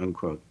state,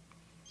 unquote.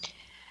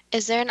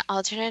 Is there an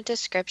alternate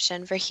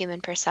description for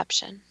human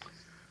perception?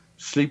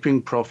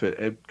 Sleeping prophet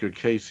Edgar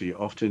Cayce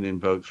often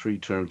invoked three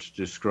terms to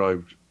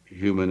describe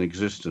human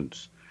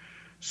existence.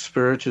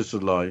 Spirit is the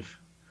life,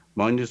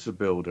 mind is the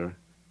builder,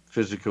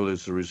 physical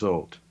is the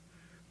result.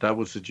 That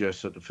would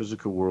suggest that the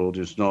physical world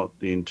is not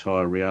the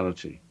entire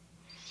reality.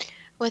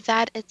 With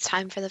that, it's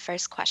time for the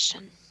first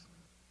question.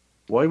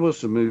 Why was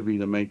the movie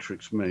The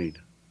Matrix made?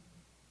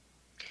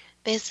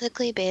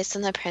 Basically based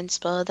on the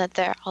principle that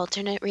there are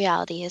alternate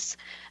realities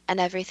and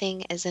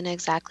everything isn't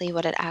exactly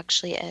what it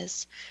actually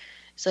is.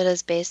 So it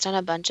is based on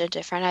a bunch of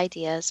different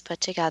ideas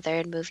put together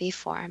in movie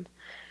form,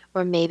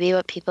 where maybe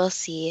what people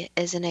see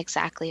isn't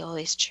exactly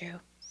always true.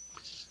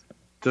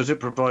 Does it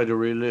provide a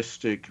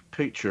realistic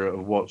picture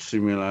of what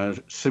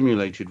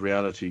simulated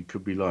reality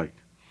could be like?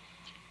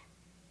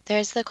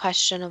 There's the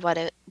question of what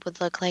it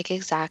would look like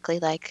exactly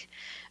like,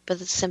 but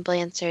the simple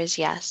answer is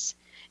yes.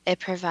 It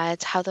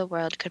provides how the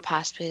world could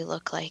possibly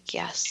look like,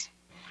 yes.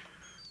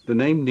 The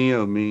name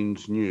Neo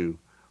means new.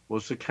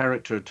 Was the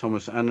character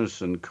Thomas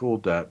Anderson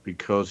called that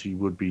because he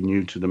would be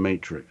new to the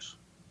Matrix?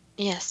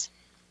 Yes.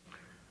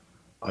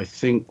 I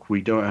think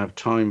we don't have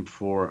time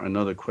for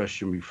another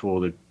question before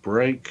the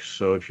break,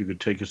 so if you could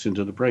take us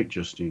into the break,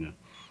 Justina.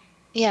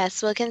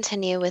 Yes, we'll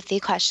continue with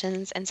the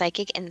questions and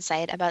psychic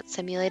insight about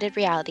simulated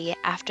reality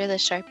after the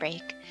short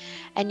break.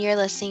 And you're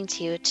listening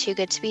to Too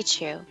Good to Be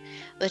True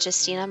with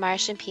Justina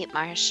Marsh and Pete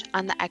Marsh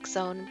on the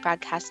X-Zone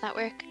Broadcast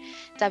Network,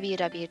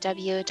 www.xzbn.net.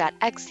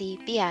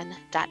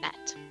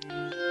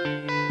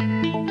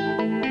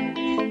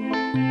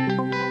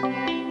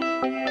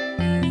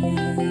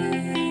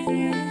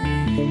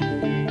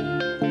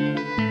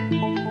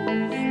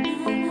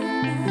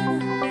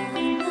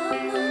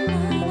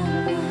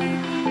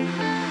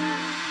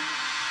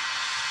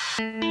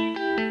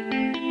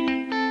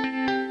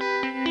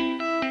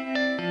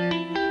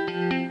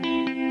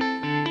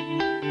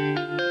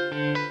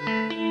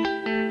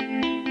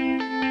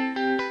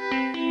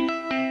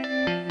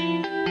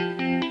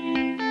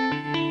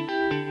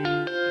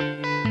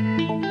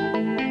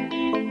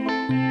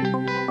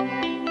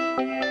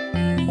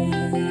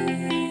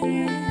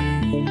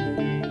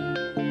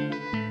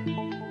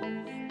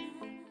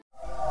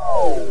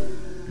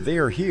 They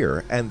are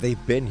here, and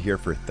they've been here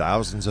for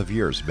thousands of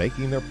years,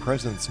 making their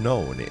presence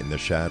known in the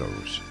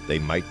shadows. They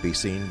might be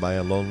seen by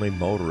a lonely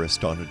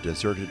motorist on a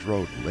deserted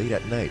road late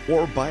at night,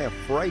 or by a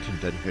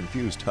frightened and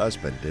confused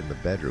husband in the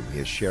bedroom he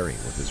is sharing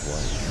with his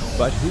wife.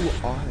 But who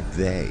are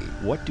they?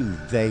 What do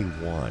they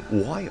want?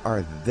 Why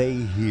are they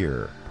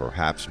here?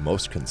 Perhaps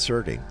most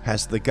concerning,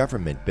 has the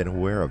government been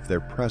aware of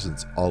their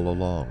presence all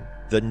along?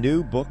 The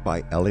new book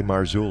by Ellie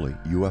Marzulli,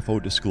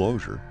 UFO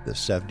Disclosure, the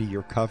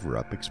 70-year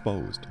cover-up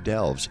exposed,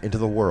 delves into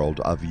the world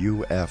of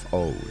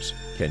UFOs.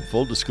 Can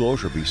full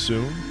disclosure be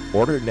soon?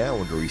 Order now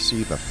and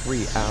receive a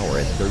free hour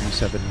and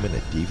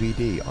 37-minute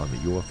DVD on the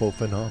UFO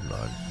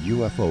phenomenon.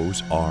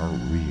 UFOs are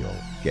real.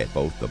 Get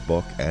both the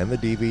book and the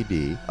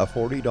DVD, a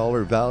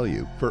 $40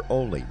 value, for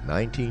only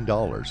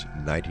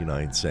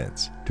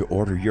 $19.99. To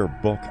order your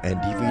book and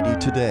DVD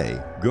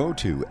today, go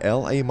to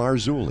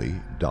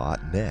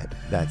lamarzulli.net.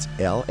 That's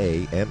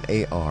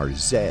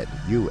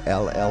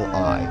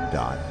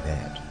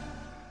LAMARZULLI.net.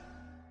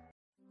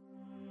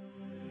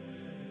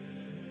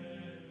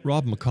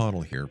 Rob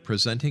McConnell here,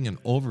 presenting an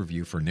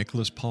overview for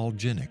Nicholas Paul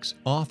Jennings,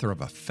 author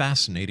of a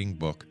fascinating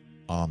book,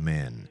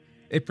 Amen.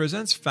 It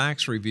presents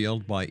facts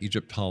revealed by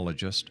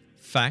Egyptologists,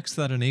 facts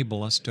that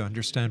enable us to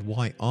understand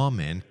why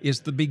Amen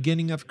is the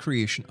beginning of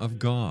creation of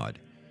God.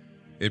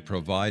 It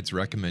provides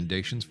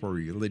recommendations for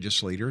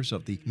religious leaders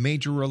of the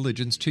major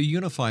religions to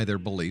unify their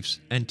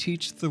beliefs and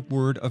teach the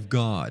Word of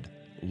God.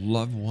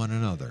 Love one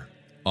another.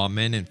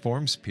 Amen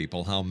informs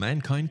people how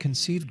mankind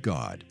conceived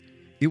God.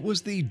 It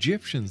was the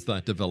Egyptians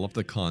that developed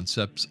the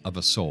concepts of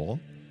a soul,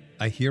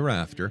 a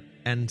hereafter,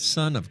 and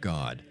Son of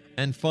God.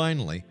 And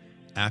finally,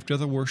 after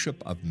the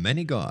worship of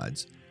many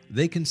gods,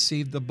 they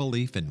conceived the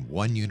belief in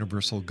one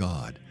universal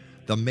God,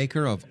 the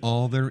maker of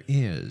all there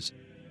is.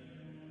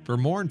 For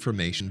more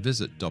information,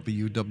 visit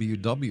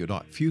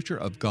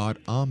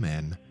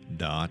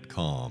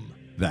www.futureofgodamen.com.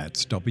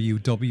 That's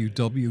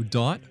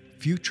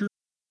www.future.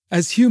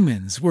 As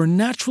humans, we're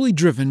naturally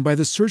driven by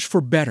the search for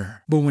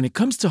better. But when it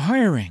comes to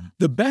hiring,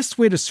 the best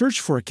way to search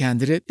for a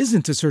candidate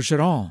isn't to search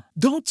at all.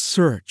 Don't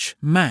search,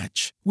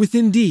 match with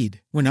Indeed.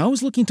 When I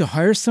was looking to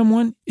hire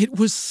someone, it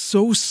was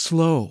so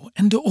slow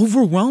and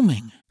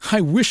overwhelming.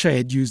 I wish I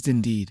had used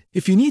Indeed.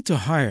 If you need to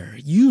hire,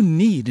 you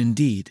need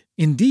Indeed.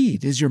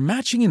 Indeed is your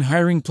matching and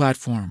hiring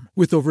platform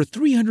with over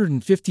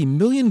 350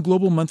 million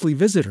global monthly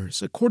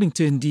visitors, according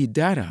to Indeed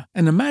data,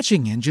 and a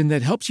matching engine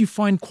that helps you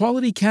find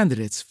quality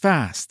candidates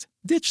fast.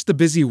 Ditch the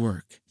busy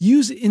work.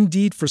 Use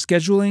Indeed for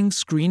scheduling,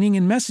 screening,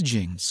 and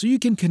messaging so you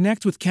can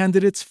connect with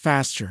candidates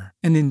faster.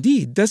 And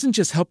Indeed doesn't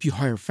just help you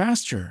hire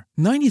faster.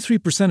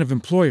 93% of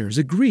employers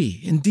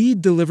agree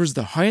Indeed delivers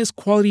the highest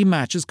quality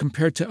matches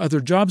compared to other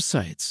job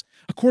sites,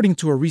 according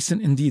to a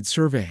recent Indeed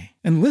survey.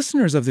 And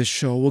listeners of this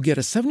show will get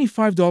a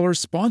 $75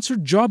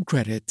 sponsored job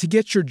credit to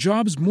get your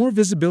jobs more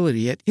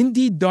visibility at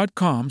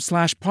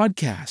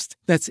Indeed.com/podcast.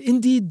 That's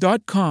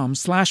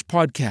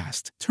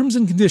Indeed.com/podcast. Terms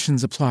and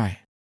conditions apply.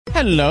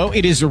 Hello,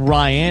 it is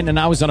Ryan, and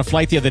I was on a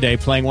flight the other day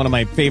playing one of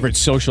my favorite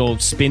social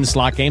spin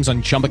slot games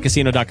on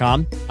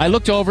ChumbaCasino.com. I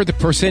looked over at the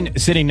person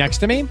sitting next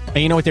to me, and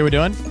you know what they were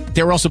doing?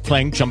 They were also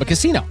playing Chumba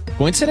Casino.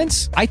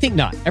 Coincidence? I think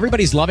not.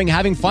 Everybody's loving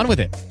having fun with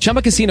it.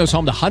 Chumba Casino is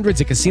home to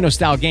hundreds of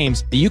casino-style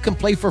games that you can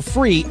play for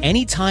free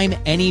anytime,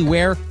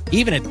 anywhere,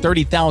 even at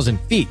 30,000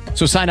 feet.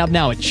 So sign up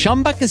now at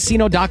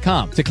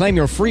ChumbaCasino.com to claim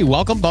your free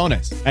welcome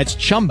bonus. That's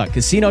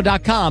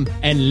ChumbaCasino.com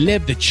and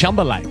live the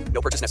Chumba life.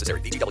 No purchase necessary.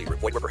 VGW.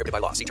 Void where prohibited by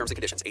law. See terms and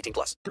conditions.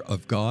 18+.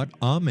 Of God,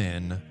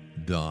 Amen.com.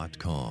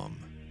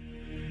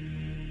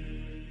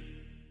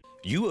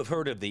 You have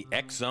heard of the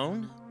X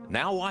Zone?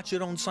 Now watch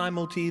it on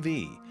Simul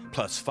TV,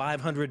 plus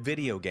 500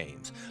 video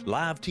games,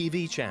 live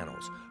TV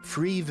channels,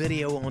 free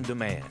video on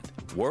demand,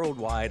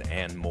 worldwide,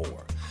 and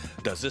more.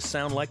 Does this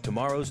sound like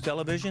tomorrow's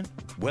television?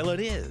 Well, it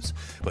is,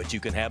 but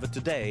you can have it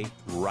today,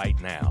 right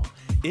now.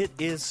 It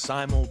is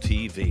Simul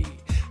TV.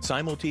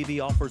 Simul TV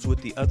offers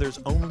what the others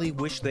only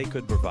wish they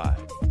could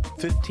provide.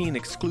 15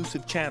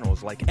 exclusive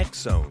channels like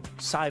X-Zone,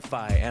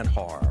 Sci-Fi, and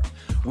Horror.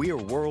 We are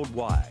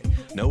worldwide.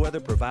 No other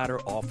provider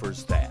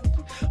offers that.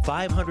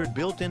 500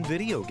 built-in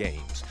video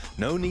games.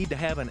 No need to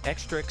have an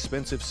extra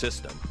expensive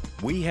system.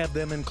 We have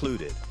them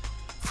included.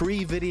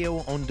 Free video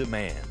on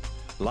demand.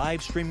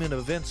 Live streaming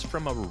events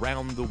from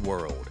around the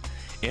world.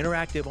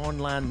 Interactive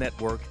online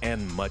network,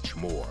 and much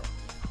more.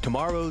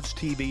 Tomorrow's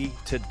TV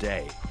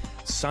today.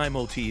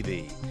 Simul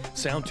TV.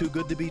 Sound too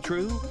good to be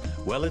true?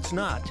 Well, it's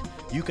not.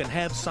 You can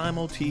have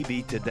Simul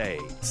TV today.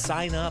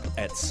 Sign up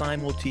at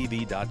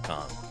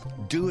simultv.com.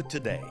 Do it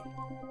today.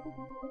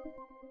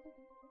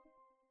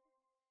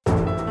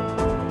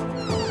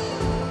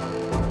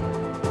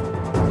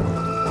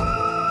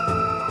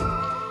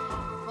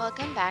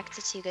 Welcome back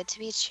to Too Good to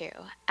Be True.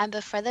 And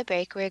before the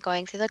break, we were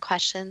going through the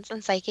questions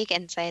and psychic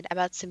insight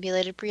about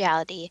simulated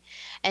reality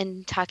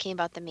and talking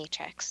about the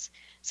Matrix.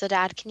 So,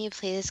 Dad, can you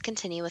please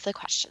continue with the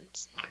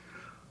questions?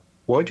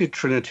 Why did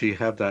Trinity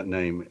have that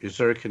name? Is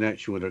there a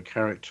connection with her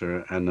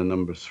character and the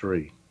number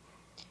 3?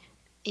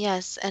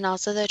 Yes, and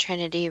also the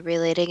Trinity,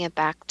 relating it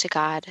back to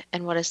God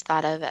and what is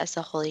thought of as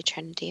the Holy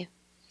Trinity.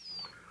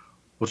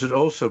 Was it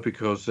also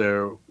because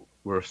there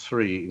were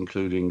 3,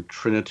 including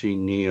Trinity,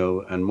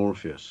 Neo, and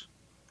Morpheus?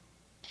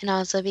 And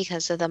also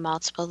because of the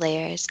multiple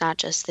layers, not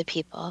just the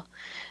people,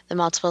 the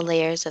multiple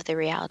layers of the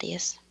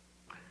realities.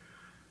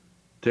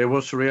 There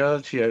was a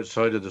reality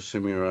outside of the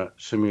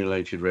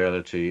simulated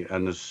reality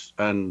and the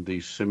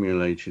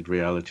simulated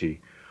reality.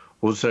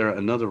 Was there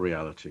another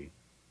reality?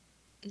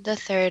 The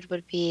third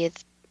would be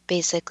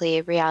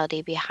basically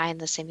reality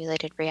behind the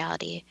simulated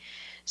reality,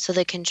 so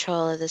the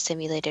control of the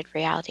simulated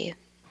reality.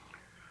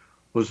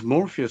 Was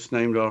Morpheus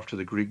named after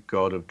the Greek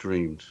god of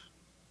dreams?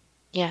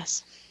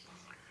 Yes.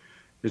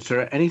 Is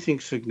there anything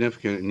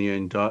significant in the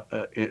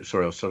Is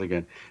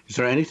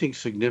there anything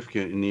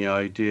significant in the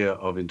idea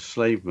of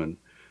enslavement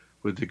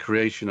with the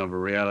creation of a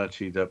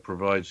reality that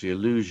provides the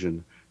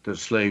illusion that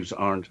slaves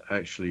aren't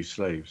actually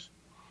slaves?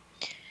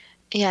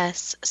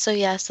 Yes. So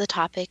yes, the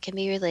topic can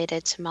be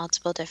related to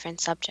multiple different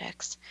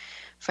subjects.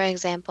 For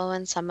example,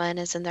 when someone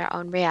is in their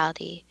own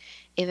reality,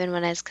 even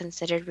when it's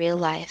considered real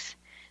life,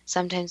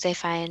 sometimes they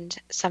find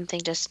something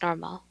just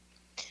normal.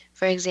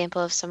 For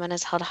example, if someone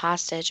is held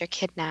hostage or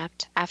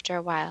kidnapped, after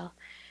a while,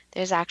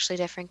 there's actually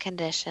different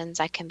conditions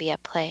that can be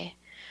at play,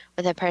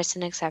 with a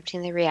person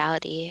accepting the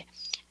reality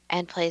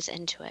and plays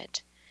into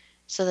it.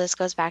 So this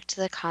goes back to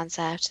the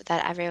concept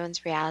that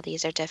everyone's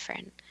realities are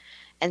different,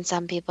 and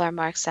some people are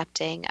more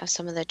accepting of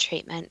some of the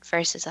treatment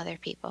versus other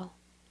people.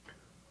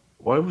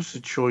 Why was the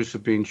choice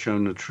of being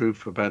shown the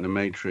truth about the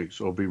Matrix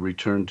or be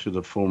returned to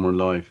the former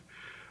life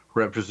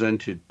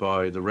represented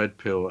by the red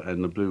pill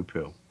and the blue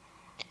pill?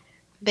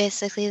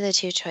 Basically, the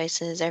two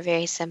choices are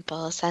very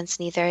simple, since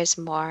neither is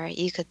more,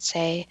 you could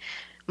say,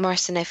 more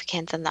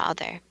significant than the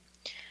other.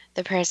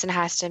 The person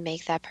has to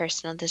make that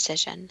personal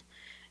decision.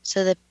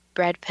 So the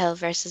red pill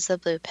versus the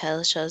blue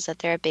pill shows that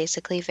there are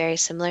basically very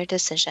similar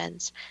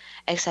decisions,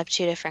 except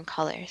two different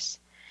colors.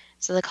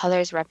 So the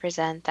colors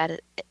represent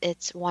that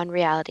it's one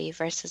reality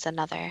versus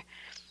another,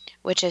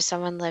 which is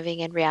someone living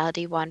in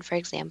reality 1, for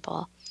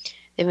example,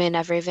 they may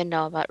never even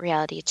know about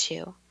reality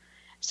 2.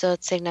 So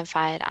it's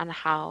signified on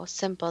how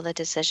simple the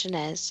decision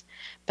is,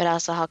 but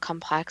also how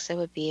complex it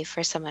would be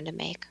for someone to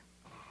make.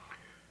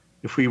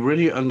 If we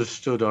really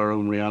understood our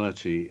own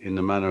reality in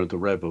the manner of the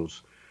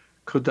rebels,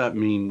 could that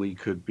mean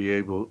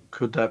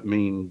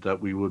that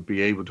we would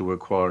be able to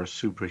acquire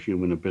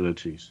superhuman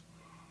abilities?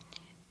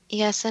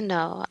 Yes and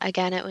no.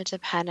 Again, it would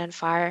depend on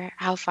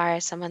how far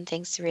someone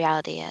thinks the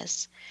reality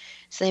is.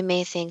 So they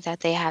may think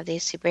that they have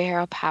these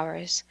superhero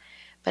powers,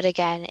 but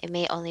again, it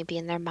may only be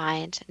in their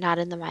mind, not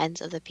in the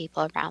minds of the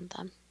people around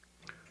them.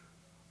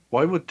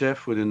 Why would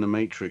death within the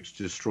Matrix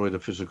destroy the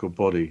physical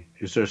body?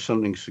 Is there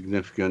something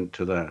significant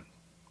to that?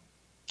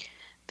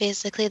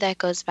 Basically, that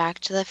goes back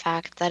to the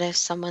fact that if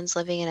someone's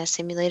living in a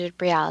simulated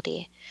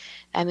reality,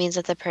 that means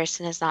that the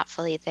person is not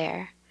fully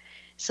there.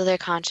 So their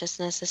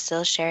consciousness is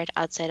still shared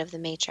outside of the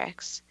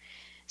Matrix.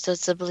 So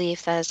it's a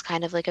belief that is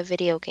kind of like a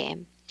video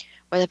game,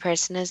 where the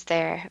person is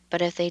there,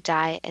 but if they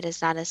die, it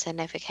is not as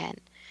significant,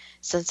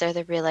 since they're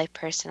the real-life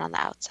person on the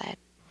outside.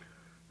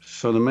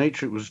 So the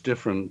Matrix was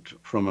different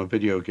from a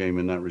video game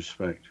in that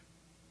respect?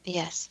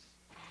 Yes.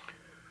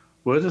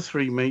 Were the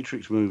 3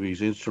 Matrix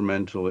movies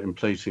instrumental in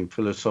placing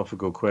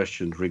philosophical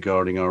questions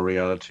regarding our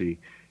reality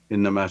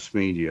in the mass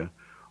media,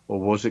 or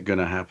was it going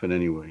to happen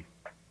anyway?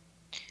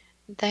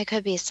 That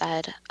could be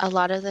said. A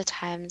lot of the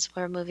times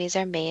where movies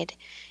are made,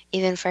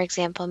 even for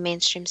example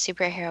mainstream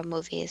superhero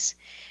movies,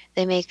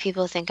 they make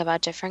people think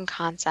about different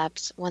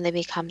concepts when they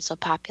become so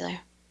popular.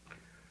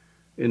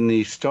 In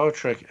the Star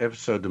Trek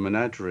episode The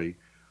Menagerie,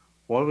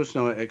 why was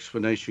no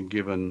explanation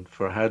given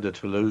for how the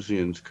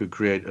Telosians could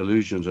create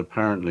illusions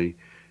apparently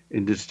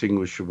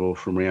indistinguishable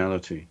from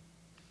reality?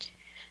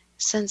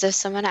 Since if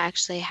someone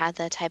actually had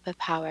that type of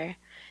power,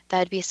 that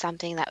would be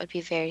something that would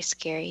be very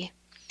scary.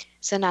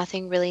 So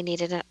nothing really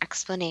needed an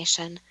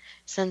explanation,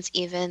 since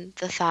even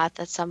the thought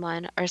that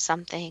someone or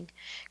something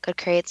could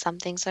create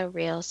something so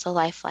real, so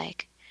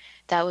lifelike,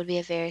 that would be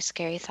a very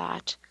scary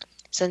thought,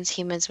 since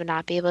humans would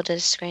not be able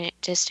to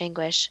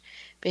distinguish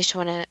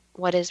between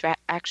what is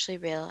actually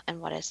real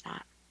and what is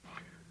not.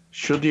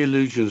 Should the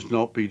illusions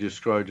not be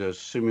described as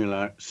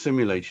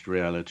simulated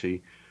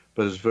reality,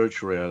 but as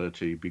virtual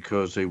reality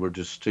because they were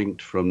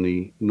distinct from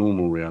the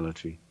normal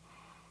reality?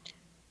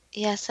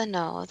 Yes and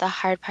no. The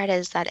hard part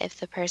is that if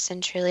the person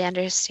truly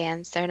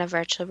understands they're in a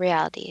virtual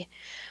reality,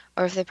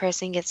 or if the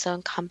person gets so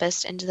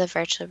encompassed into the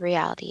virtual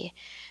reality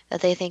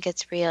that they think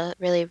it's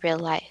really real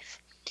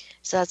life.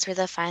 So that's where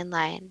the fine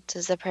line.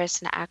 Does the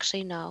person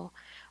actually know,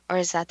 or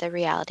is that the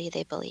reality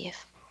they believe?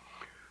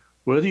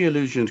 Were the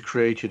illusions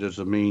created as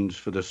a means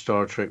for the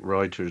Star Trek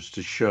writers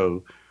to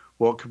show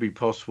what could be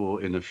possible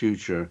in the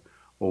future,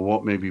 or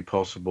what may be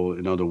possible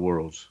in other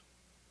worlds?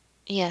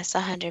 Yes,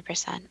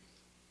 100%.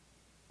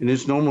 In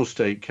his normal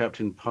state,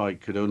 Captain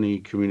Pike could only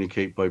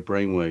communicate by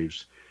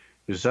brainwaves.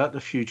 Is that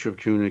the future of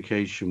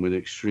communication with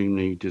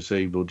extremely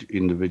disabled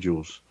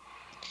individuals?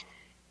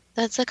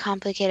 That's a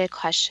complicated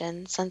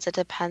question, since it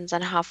depends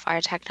on how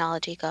far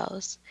technology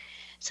goes.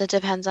 So it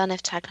depends on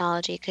if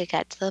technology could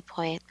get to the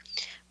point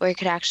where it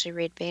could actually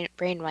read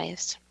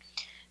brainwaves.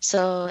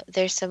 So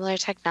there's similar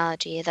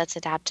technology that's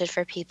adapted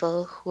for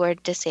people who are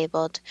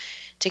disabled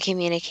to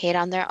communicate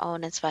on their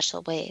own in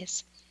special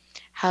ways.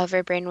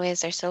 However,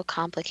 brainwaves are so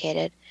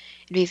complicated,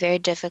 it'd be very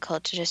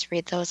difficult to just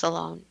read those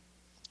alone.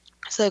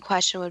 So the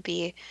question would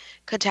be,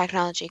 could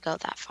technology go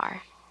that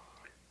far?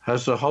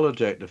 Has the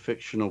holodeck, the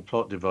fictional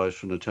plot device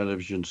from the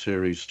television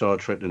series Star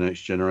Trek The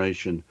Next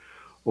Generation,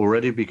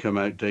 already become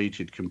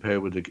outdated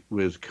compared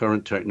with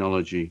current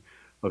technology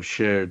of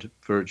shared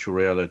virtual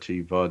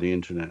reality via the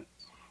internet?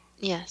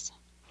 Yes.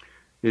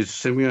 Is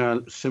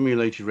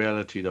simulated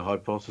reality the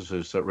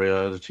hypothesis that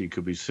reality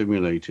could be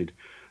simulated,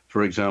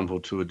 for example,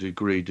 to a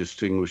degree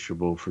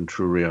distinguishable from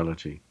true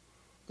reality?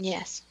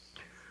 Yes.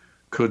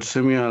 Could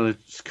simulated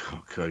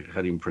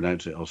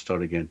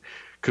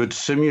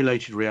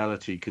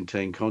reality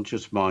contain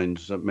conscious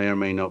minds that may or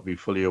may not be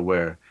fully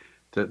aware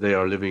that they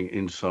are living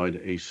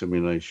inside a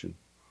simulation?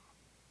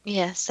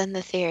 Yes, in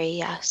the theory,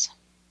 yes.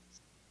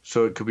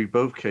 So it could be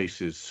both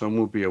cases. Some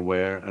will be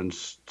aware and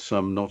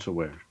some not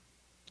aware.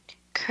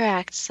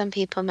 Correct. Some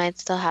people might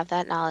still have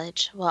that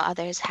knowledge, while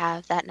others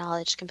have that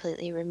knowledge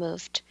completely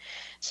removed.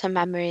 Some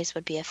memories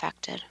would be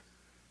affected.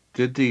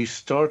 Did the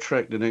Star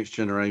Trek The Next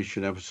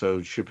Generation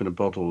episode Ship in a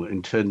Bottle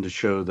intend to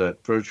show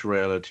that virtual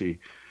reality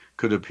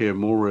could appear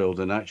more real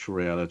than actual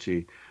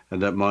reality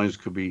and that minds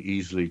could be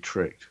easily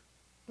tricked?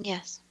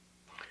 Yes.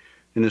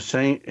 In the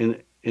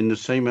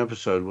same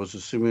episode was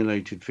a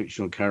simulated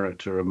fictional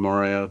character of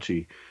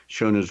Moriarty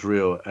shown as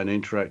real and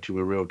interacting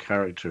with real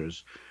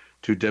characters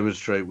to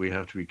demonstrate we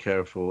have to be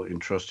careful in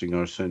trusting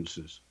our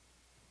senses.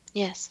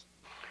 Yes.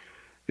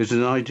 Is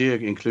an idea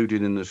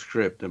included in the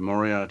script that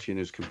Moriarty and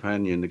his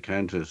companion, the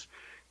Countess,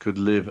 could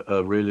live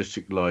a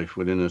realistic life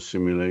within a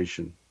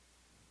simulation?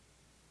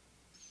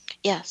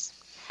 Yes.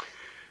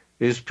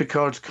 Is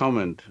Picard's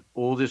comment,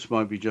 all this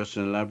might be just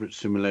an elaborate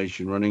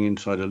simulation running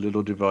inside a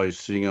little device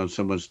sitting on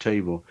someone's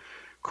table,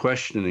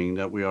 questioning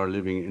that we are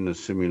living in a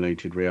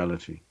simulated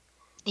reality?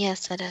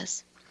 Yes, it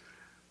is.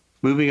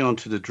 Moving on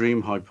to the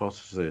dream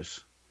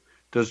hypothesis,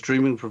 does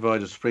dreaming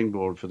provide a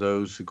springboard for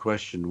those who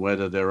question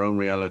whether their own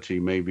reality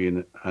may be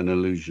an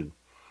illusion?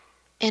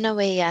 In a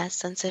way, yes,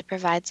 since it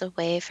provides a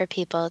way for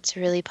people to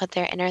really put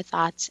their inner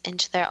thoughts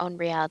into their own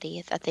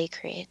reality that they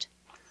create.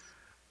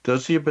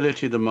 Does the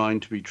ability of the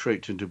mind to be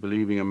tricked into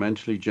believing a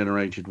mentally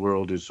generated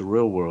world is the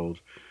real world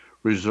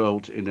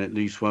result in at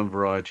least one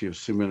variety of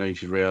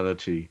simulated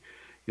reality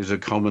is a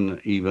common,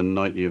 even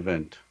nightly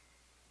event?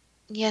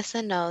 Yes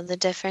and no. The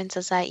difference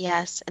is that,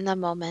 yes, in the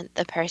moment,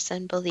 the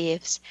person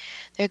believes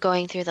they're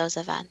going through those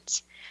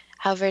events.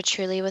 However,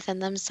 truly within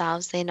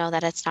themselves, they know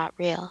that it's not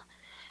real.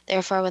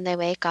 Therefore, when they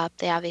wake up,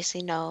 they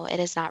obviously know it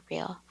is not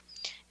real.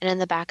 And in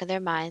the back of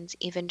their minds,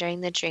 even during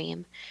the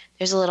dream,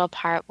 there's a little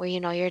part where you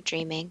know you're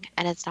dreaming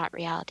and it's not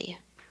reality.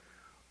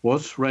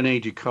 Was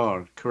René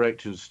Descartes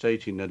correct in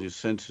stating that his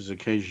senses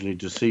occasionally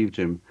deceived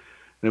him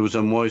and it was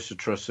unwise to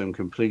trust them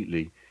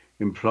completely,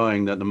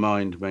 implying that the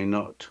mind may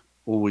not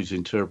always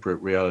interpret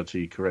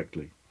reality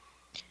correctly?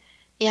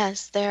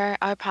 Yes, there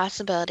are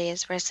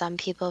possibilities where some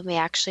people may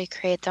actually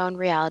create their own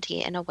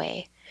reality in a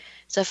way.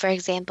 So, for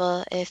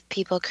example, if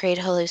people create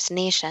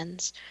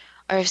hallucinations,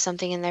 or if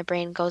something in their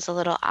brain goes a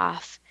little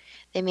off,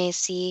 they may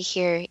see,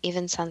 hear,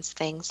 even sense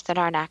things that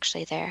aren't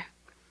actually there.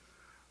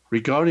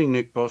 Regarding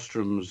Nick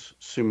Bostrom's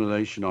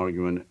simulation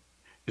argument,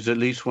 is at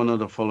least one of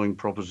the following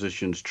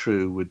propositions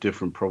true with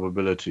different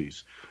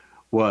probabilities?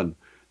 1.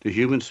 The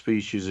human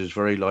species is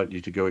very likely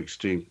to go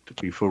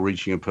extinct before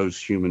reaching a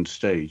post-human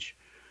stage.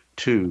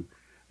 2.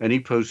 Any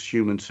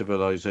post-human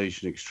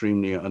civilization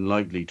extremely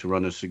unlikely to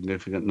run a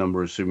significant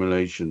number of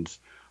simulations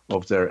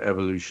of their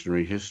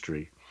evolutionary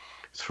history.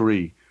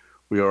 3.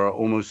 We are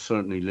almost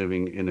certainly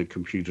living in a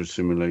computer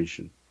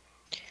simulation.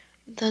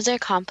 Those are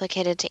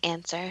complicated to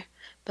answer,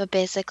 but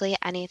basically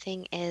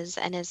anything is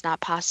and is not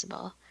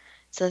possible.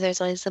 So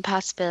there's always the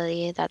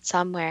possibility that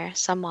somewhere,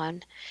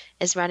 someone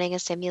is running a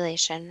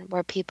simulation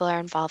where people are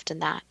involved in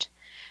that.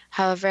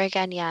 However,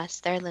 again,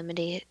 yes, there are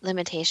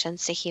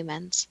limitations to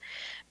humans,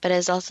 but it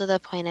is also the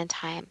point in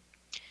time.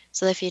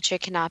 So the future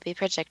cannot be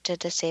projected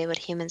to say what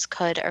humans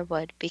could or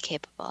would be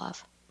capable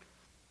of.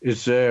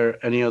 Is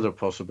there any other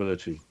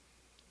possibility?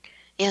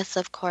 Yes,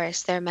 of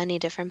course, there are many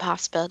different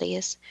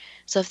possibilities.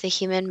 So if the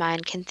human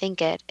mind can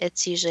think it,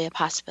 it's usually a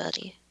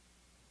possibility.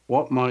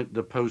 What might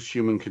the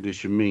post-human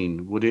condition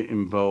mean? Would it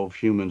involve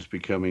humans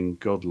becoming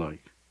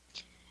godlike?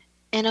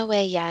 In a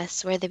way,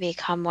 yes, where they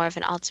become more of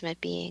an ultimate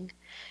being.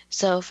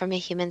 So from a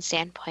human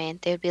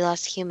standpoint, they would be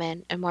less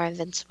human and more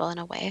invincible in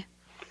a way.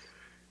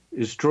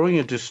 Is drawing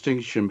a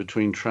distinction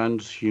between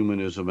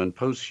transhumanism and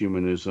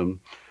posthumanism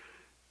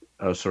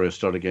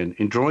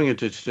In drawing a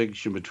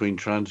distinction between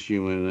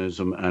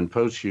transhumanism and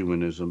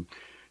posthumanism,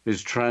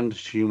 is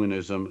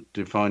transhumanism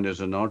defined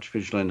as an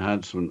artificial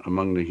enhancement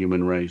among the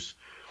human race,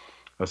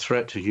 a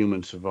threat to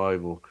human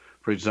survival,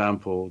 for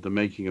example, the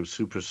making of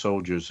super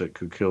soldiers that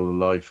could kill the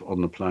life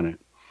on the planet?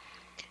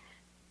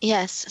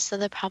 Yes, so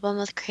the problem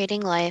with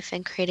creating life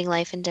and creating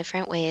life in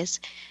different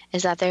ways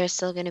is that there is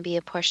still going to be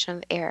a portion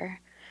of error.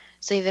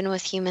 So even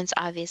with humans,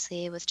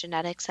 obviously, with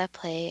genetics at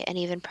play and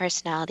even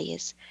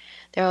personalities,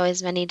 there are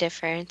always many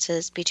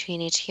differences between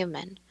each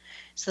human.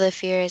 So the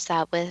fear is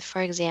that with,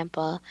 for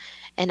example,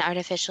 an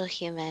artificial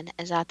human,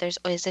 is that there's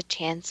always a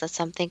chance that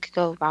something could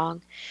go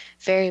wrong,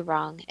 very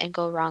wrong, and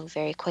go wrong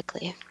very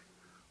quickly.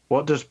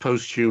 What does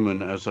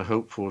post-human as a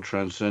hopeful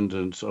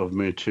transcendence of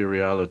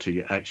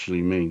materiality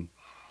actually mean?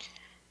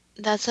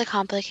 That's a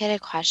complicated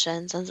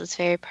question since it's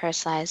very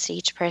personalized to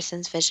each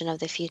person's vision of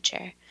the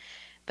future.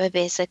 But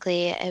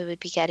basically, it would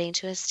be getting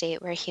to a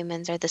state where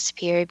humans are the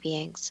superior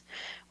beings,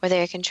 where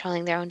they are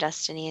controlling their own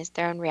destinies,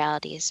 their own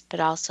realities, but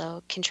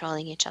also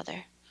controlling each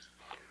other.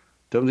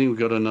 Don't think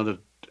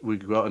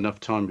we've got enough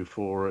time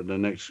before the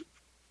next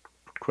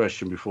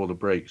question before the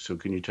break. So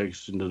can you take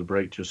us into the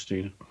break,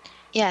 Justina?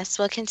 Yes,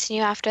 we'll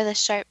continue after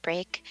this short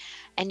break,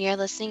 and you're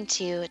listening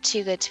to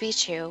Too Good to Be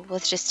True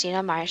with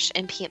Justina Marsh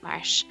and Pete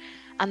Marsh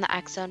on the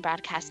X Zone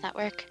Broadcast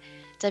Network,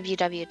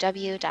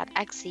 www.xzbn.net.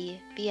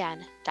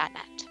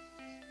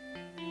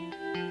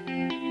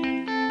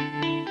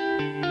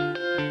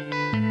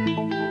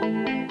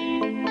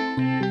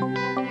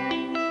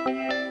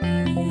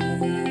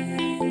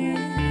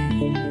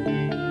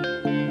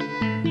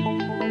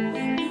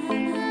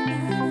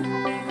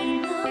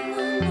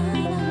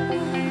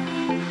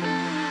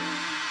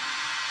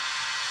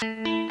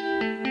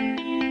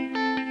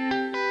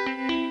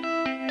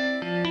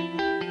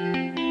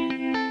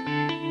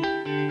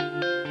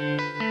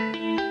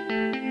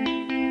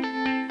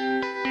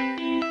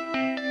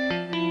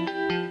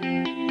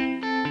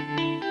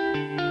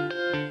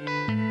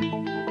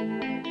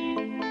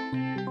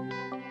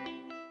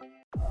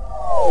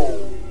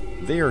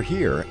 They are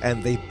here,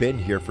 and they've been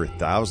here for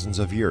thousands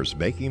of years,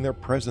 making their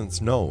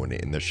presence known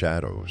in the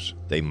shadows.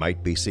 They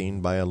might be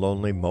seen by a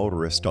lonely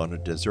motorist on a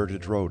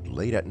deserted road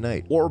late at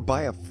night, or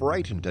by a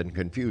frightened and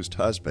confused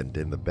husband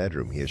in the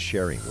bedroom he is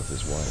sharing with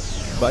his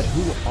wife. But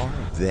who are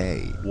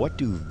they? What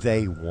do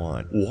they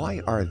want?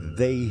 Why are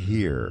they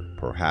here?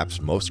 Perhaps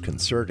most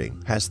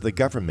concerning, has the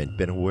government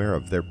been aware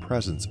of their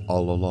presence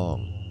all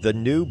along? The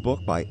new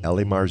book by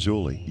Ellie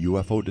Marzulli,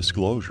 UFO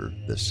Disclosure,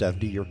 the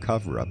 70-year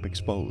cover-up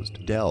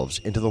exposed, delves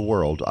into the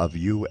world of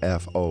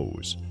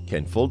UFOs.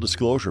 Can full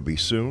disclosure be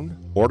soon?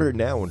 Order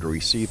now and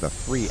receive a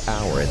free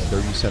hour and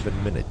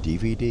 37-minute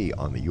DVD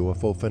on the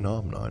UFO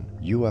phenomenon.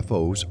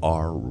 UFOs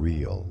are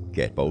real.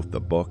 Get both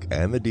the book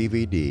and the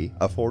DVD,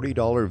 a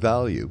 $40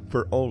 value,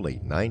 for only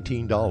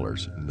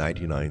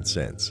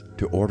 $19.99.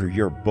 To order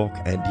your book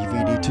and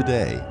DVD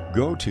today,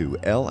 go to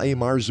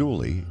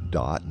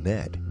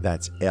lamarzulli.net.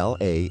 That's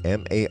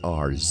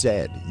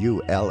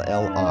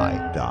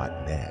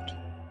LAMARZULLI.net.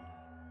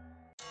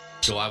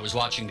 So I was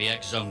watching the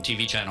X Zone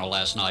TV channel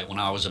last night when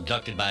I was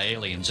abducted by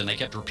aliens, and they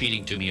kept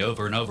repeating to me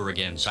over and over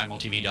again,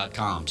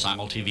 simultv.com,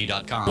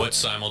 simultv.com.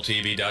 What's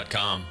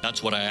simultv.com?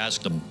 That's what I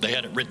asked them. They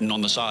had it written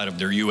on the side of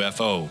their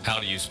UFO. How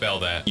do you spell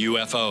that?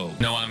 UFO.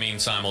 No, I mean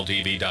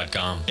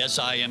simultv.com.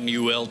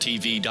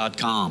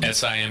 simultv.com.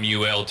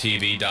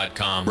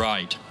 simultv.com.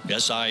 Right.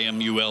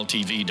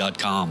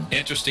 simultv.com.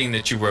 Interesting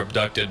that you were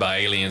abducted by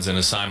aliens in a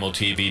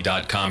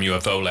simultv.com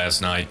UFO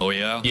last night. Oh,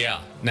 yeah?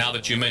 Yeah. Now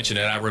that you mention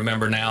it, I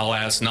remember now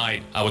last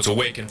night I was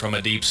awakened from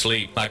a deep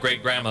sleep. My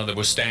great-grandmother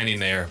was standing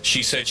there.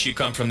 She said she'd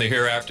come from the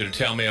hereafter to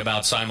tell me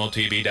about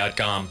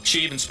simultv.com.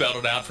 She even spelled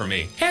it out for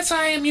me.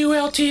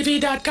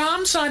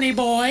 simultv.com, sonny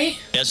boy.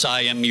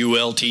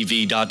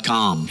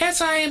 simultv.com.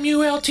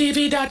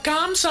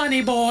 simultv.com,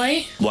 sonny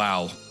boy.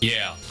 Wow.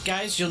 Yeah.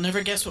 Guys, you'll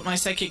never guess what my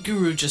psychic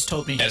guru just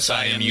told me.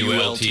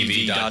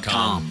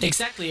 simultv.com.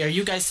 Exactly. Are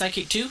you guys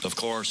psychic too? Of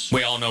course.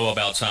 We all know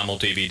about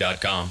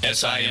simultv.com.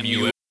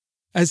 simul.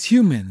 As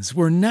humans,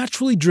 we're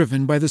naturally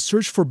driven by the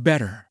search for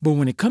better. But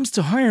when it comes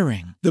to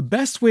hiring, the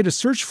best way to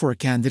search for a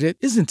candidate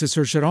isn't to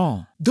search at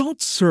all.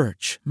 Don't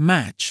search,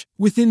 match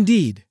with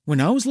Indeed.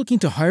 When I was looking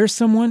to hire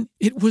someone,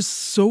 it was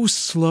so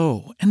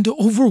slow and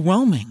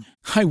overwhelming.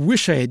 I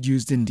wish I had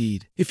used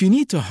Indeed. If you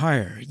need to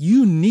hire,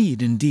 you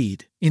need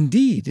Indeed.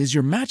 Indeed is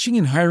your matching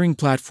and hiring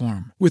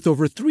platform with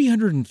over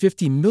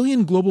 350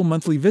 million global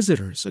monthly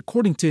visitors,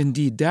 according to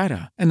Indeed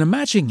data, and a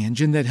matching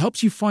engine that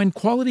helps you find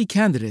quality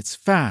candidates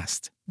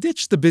fast.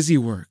 Ditch the busy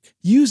work.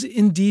 Use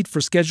Indeed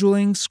for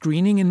scheduling,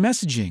 screening, and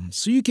messaging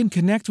so you can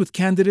connect with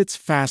candidates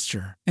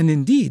faster. And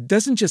Indeed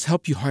doesn't just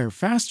help you hire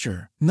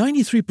faster.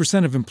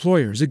 93% of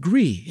employers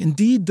agree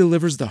Indeed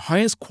delivers the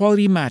highest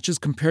quality matches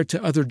compared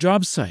to other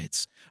job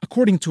sites,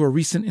 according to a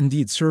recent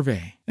Indeed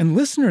survey. And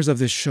listeners of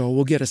this show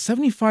will get a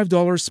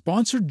 $75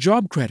 sponsored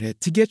job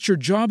credit to get your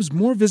jobs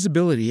more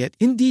visibility at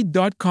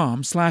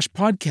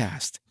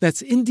Indeed.com/podcast.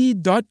 That's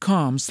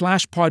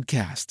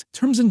Indeed.com/podcast.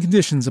 Terms and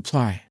conditions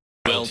apply.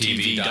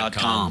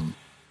 simultv.com.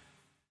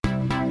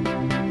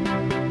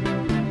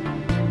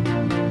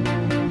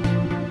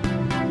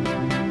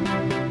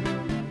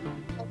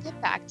 We'll get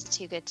back to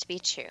Too Good to Be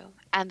True.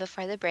 And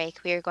before the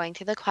break, we are going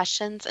through the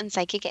questions and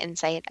psychic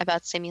insight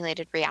about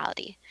simulated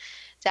reality.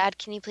 Dad,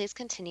 can you please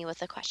continue with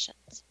the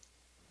questions?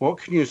 What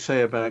can you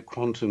say about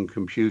quantum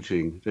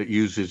computing that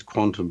uses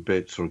quantum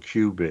bits or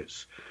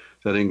qubits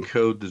that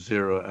encode the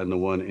 0 and the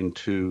 1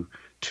 into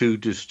two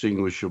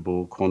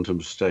distinguishable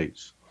quantum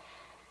states?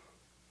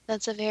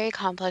 That's a very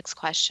complex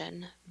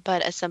question,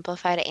 but a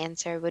simplified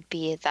answer would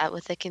be that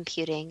with the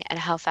computing and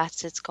how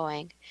fast it's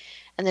going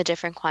and the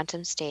different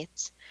quantum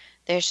states,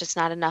 there's just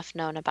not enough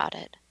known about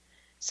it.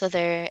 So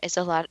there is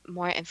a lot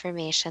more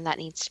information that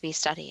needs to be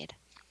studied.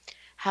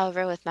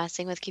 However, with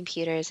messing with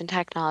computers and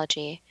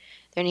technology,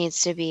 there needs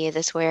to be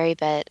this wary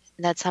bit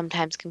that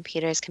sometimes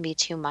computers can be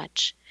too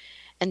much.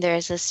 And there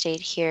is a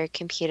state here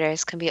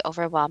computers can be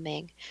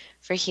overwhelming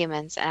for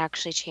humans and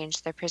actually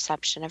change their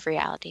perception of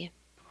reality.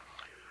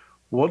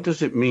 What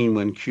does it mean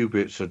when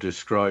qubits are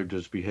described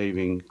as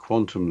behaving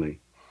quantumly?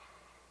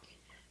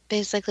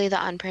 Basically, the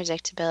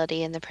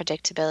unpredictability and the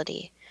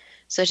predictability.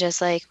 So just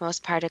like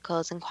most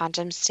particles in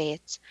quantum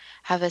states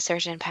have a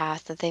certain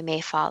path that they may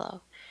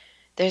follow,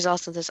 there's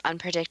also this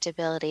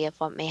unpredictability of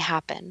what may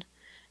happen.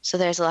 So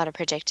there's a lot of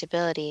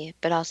predictability,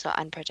 but also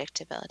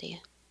unpredictability.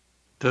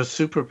 Does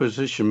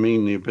superposition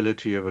mean the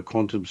ability of a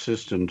quantum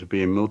system to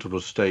be in multiple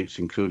states,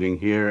 including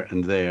here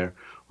and there,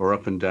 or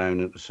up and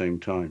down at the same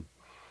time?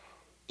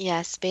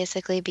 Yes,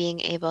 basically being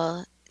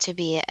able to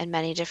be in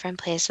many different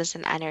places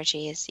and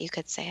energies, you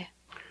could say.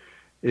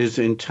 Is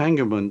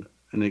entanglement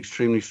an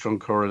extremely strong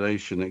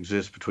correlation that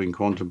exists between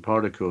quantum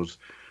particles,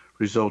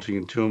 resulting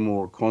in two or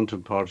more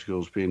quantum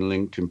particles being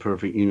linked in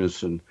perfect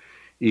unison,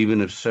 even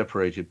if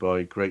separated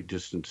by great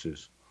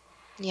distances?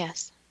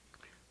 Yes.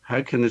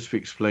 How can this be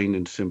explained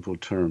in simple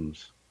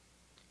terms?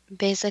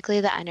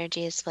 Basically, the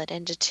energy is split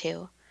into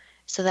two,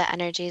 so the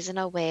energies in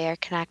a way are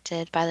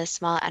connected by the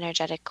small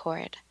energetic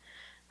cord.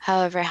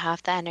 However,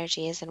 half the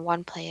energy is in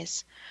one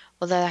place,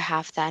 while the other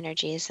half the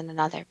energy is in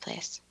another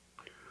place.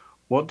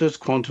 What does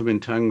quantum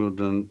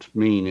entanglement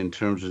mean in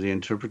terms of the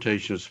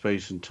interpretation of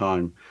space and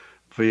time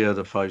via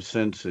the five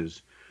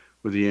senses,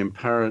 with the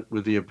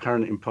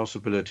apparent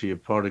impossibility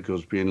of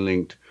particles being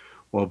linked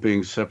while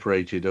being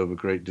separated over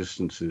great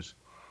distances?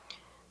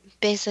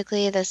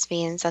 Basically, this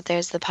means that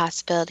there's the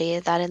possibility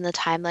that in the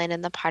timeline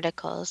and the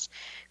particles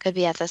could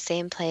be at the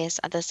same place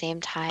at the same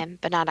time,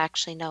 but not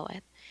actually know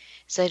it.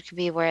 So it could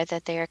be aware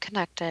that they are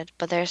connected,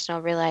 but there's no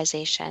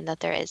realization that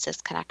there is this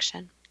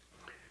connection.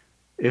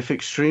 If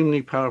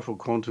extremely powerful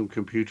quantum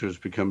computers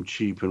become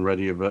cheap and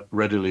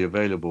readily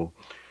available,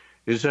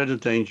 is there the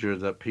danger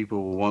that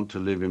people will want to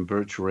live in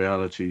virtual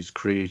realities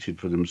created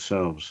for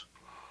themselves?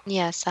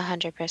 Yes,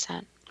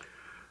 100%.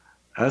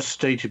 As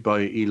stated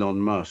by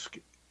Elon Musk,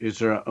 is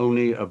there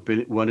only a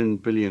 1 in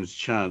billions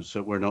chance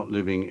that we're not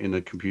living in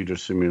a computer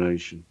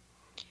simulation?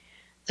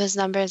 Those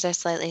numbers are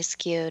slightly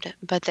skewed,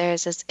 but there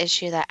is this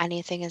issue that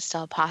anything is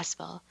still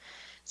possible.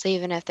 So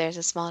even if there's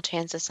a small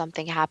chance of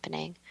something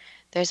happening,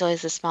 there's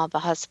always a small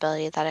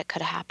possibility that it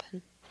could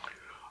happen.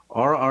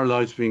 Are our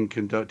lives being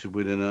conducted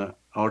within an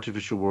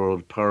artificial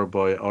world powered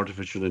by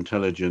artificial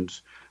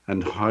intelligence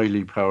and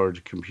highly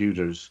powered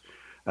computers,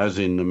 as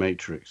in the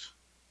Matrix?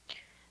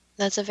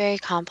 That's a very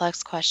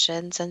complex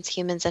question, since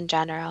humans in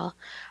general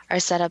are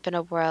set up in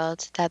a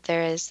world that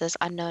there is this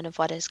unknown of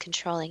what is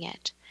controlling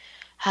it.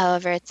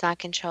 However, it's not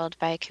controlled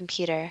by a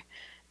computer,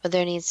 but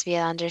there needs to be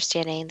an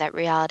understanding that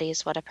reality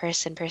is what a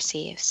person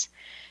perceives.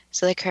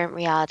 So the current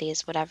reality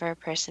is whatever a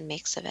person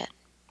makes of it.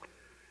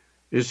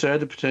 Is there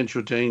the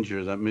potential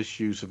danger that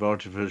misuse of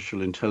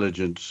artificial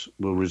intelligence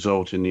will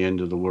result in the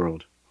end of the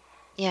world?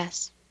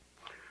 Yes.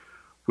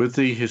 With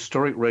the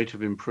historic rate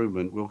of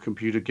improvement, will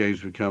computer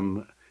games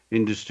become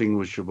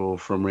indistinguishable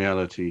from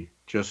reality,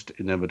 just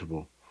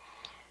inevitable?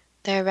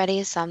 There are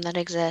already some that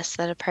exist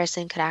that a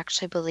person could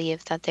actually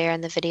believe that they are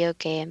in the video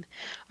game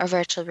or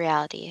virtual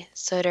reality,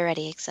 so it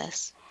already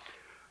exists.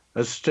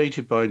 As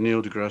stated by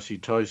Neil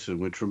deGrasse Tyson,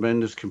 with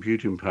tremendous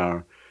computing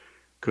power,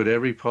 could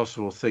every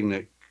possible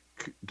thing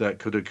that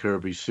could occur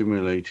be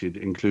simulated,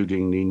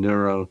 including the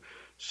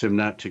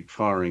neurosynaptic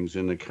firings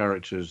in the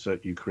characters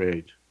that you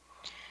create?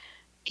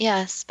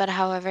 Yes, but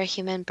however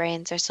human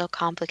brains are so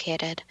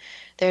complicated,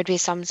 there would be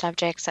some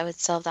subjects that would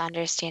still have the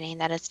understanding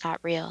that it's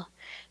not real,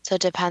 so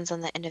it depends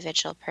on the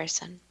individual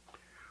person.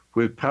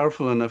 With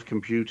powerful enough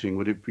computing,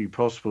 would it be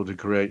possible to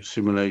create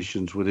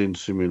simulations within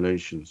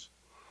simulations?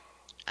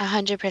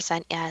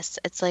 100% yes.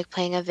 It's like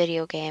playing a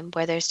video game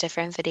where there's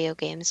different video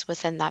games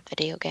within that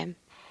video game.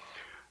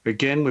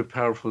 Again, with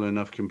powerful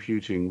enough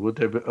computing, would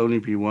there only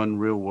be one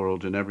real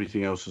world and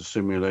everything else a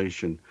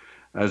simulation,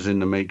 as in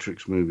the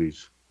Matrix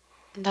movies?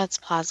 That's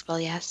plausible,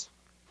 yes.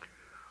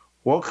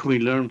 What can we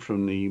learn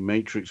from the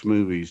Matrix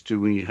movies? Do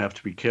we have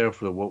to be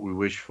careful of what we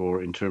wish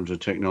for in terms of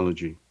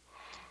technology?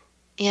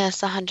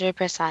 Yes,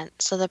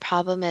 100%. So the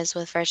problem is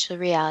with virtual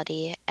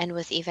reality and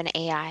with even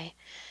AI,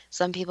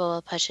 some people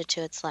will push it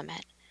to its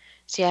limit.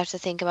 So you have to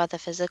think about the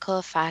physical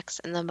effects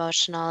and the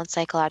emotional and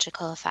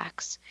psychological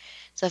effects.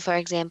 So for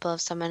example,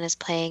 if someone is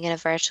playing in a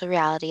virtual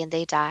reality and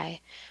they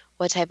die,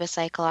 what type of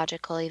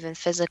psychological, even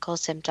physical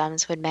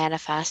symptoms would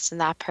manifest in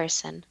that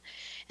person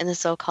in the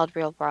so-called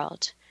real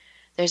world?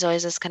 There's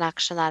always this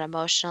connection that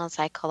emotional and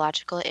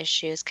psychological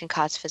issues can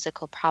cause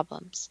physical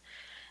problems.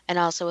 And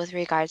also with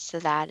regards to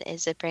that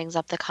is it brings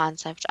up the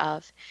concept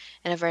of,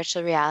 in a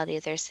virtual reality,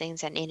 there's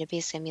things that need to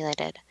be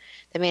simulated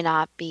that may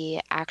not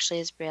be actually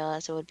as real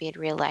as it would be in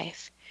real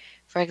life.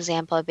 For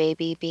example, a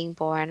baby being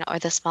born or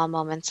the small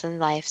moments in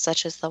life,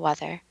 such as the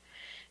weather.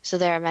 So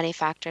there are many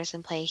factors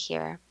in play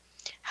here.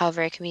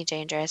 However, it can be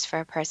dangerous for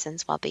a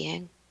person's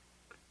well-being.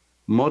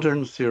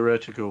 Modern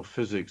theoretical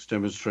physics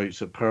demonstrates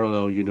that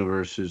parallel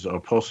universes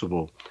are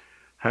possible.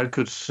 How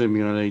could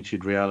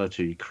simulated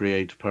reality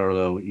create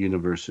parallel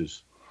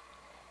universes?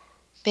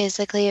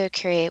 Basically, it would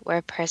create where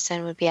a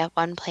person would be at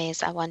one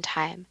place at one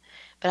time,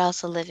 but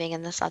also living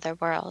in this other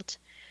world.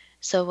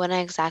 So it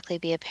wouldn't exactly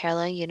be a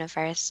parallel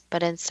universe,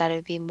 but instead it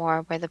would be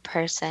more where the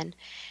person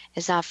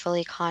is not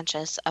fully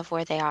conscious of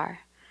where they are.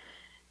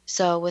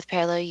 So with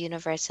parallel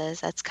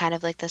universes, that's kind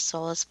of like the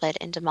soul is split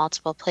into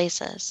multiple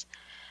places.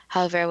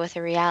 However, with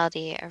a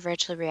reality or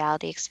virtual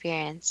reality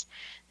experience,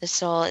 the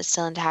soul is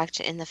still intact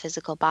in the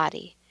physical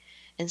body.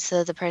 And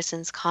so the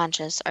person's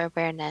conscious or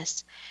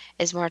awareness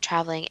is more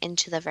traveling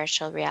into the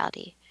virtual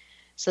reality.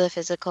 So the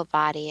physical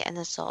body and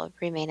the soul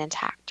remain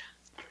intact.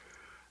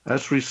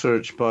 As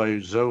researched by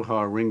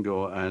Zohar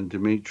Ringo and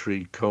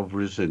Dmitry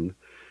Kovrizin,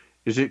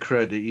 is it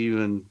correct that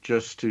even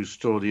just to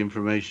store the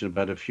information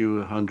about a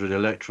few hundred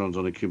electrons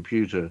on a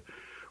computer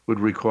would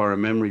require a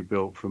memory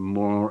built from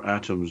more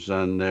atoms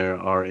than there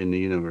are in the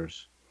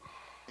universe?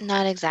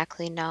 Not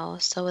exactly, no.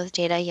 So with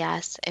data,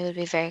 yes, it would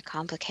be very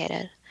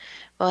complicated.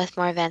 But with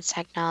more advanced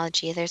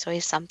technology, there's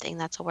always something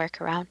that's a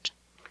workaround.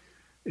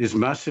 Is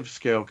massive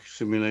scale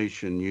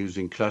simulation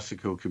using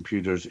classical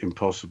computers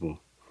impossible?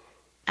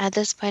 At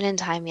this point in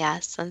time,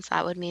 yes, since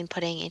that would mean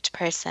putting each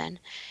person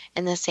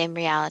in the same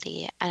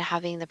reality and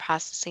having the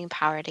processing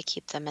power to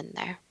keep them in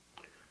there.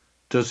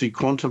 Does the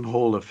quantum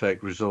Hall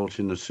effect result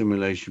in the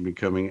simulation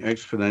becoming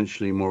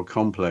exponentially more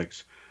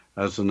complex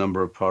as the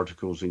number of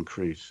particles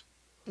increase?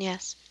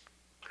 Yes.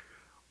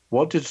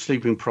 What did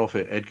sleeping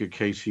prophet Edgar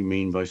Cayce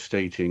mean by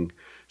stating,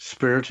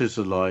 spirit is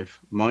the life,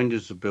 mind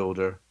is the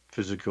builder,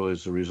 physical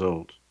is the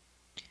result?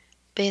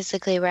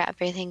 Basically, where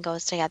everything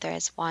goes together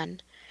as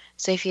one.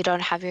 So if you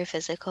don't have your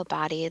physical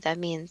body, that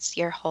means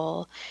your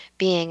whole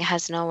being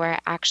has nowhere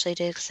actually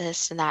to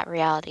exist in that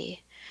reality.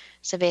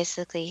 So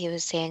basically, he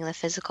was saying the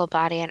physical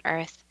body on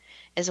earth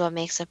is what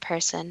makes a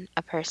person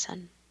a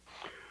person.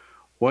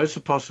 Why is the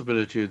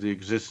possibility of the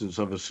existence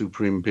of a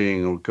supreme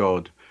being or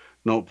God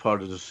not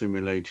part of the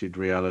simulated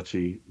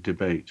reality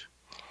debate?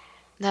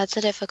 That's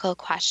a difficult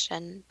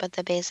question, but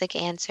the basic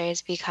answer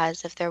is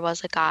because if there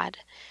was a God,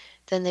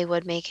 then they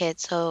would make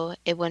it so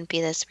it wouldn't be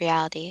this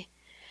reality.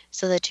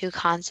 So the two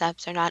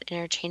concepts are not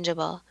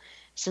interchangeable,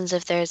 since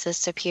if there's a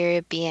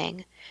superior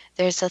being,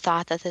 there's the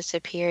thought that the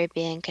superior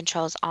being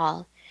controls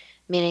all,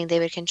 meaning they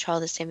would control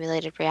the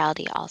simulated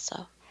reality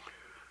also.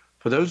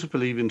 For those who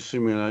believe in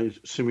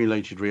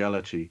simulated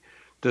reality,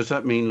 does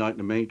that mean, like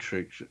the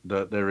Matrix,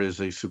 that there is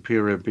a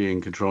superior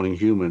being controlling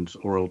humans,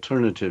 or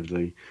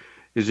alternatively,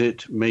 is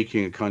it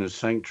making a kind of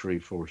sanctuary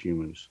for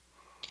humans?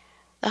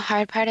 The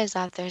hard part is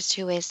that there's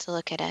two ways to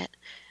look at it.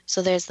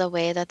 So there's the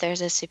way that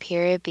there's a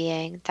superior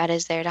being that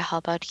is there to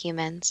help out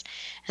humans,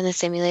 and the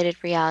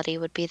simulated reality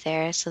would be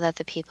there so that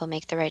the people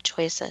make the right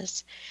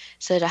choices,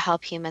 so to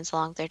help humans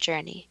along their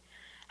journey.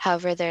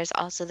 However, there's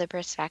also the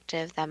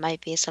perspective that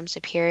might be some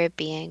superior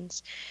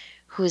beings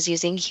who's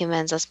using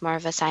humans as more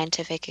of a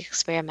scientific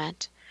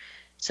experiment.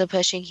 So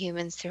pushing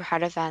humans through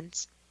hard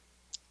events,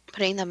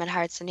 putting them in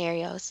hard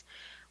scenarios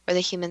where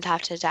the humans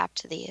have to adapt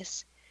to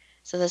these.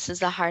 So this is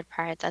the hard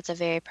part. That's a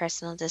very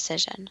personal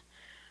decision.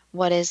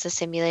 What is the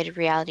simulated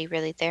reality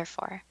really there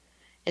for?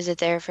 Is it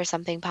there for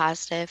something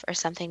positive or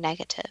something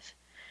negative?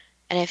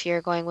 And if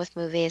you're going with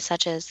movies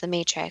such as The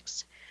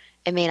Matrix,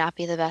 it may not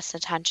be the best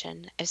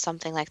intention if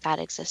something like that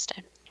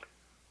existed.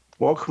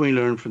 What can we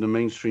learn from the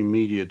mainstream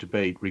media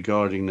debate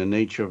regarding the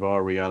nature of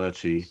our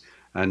reality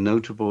and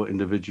notable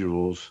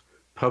individuals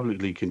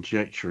publicly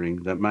conjecturing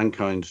that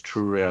mankind's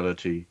true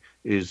reality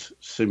is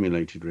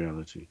simulated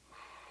reality?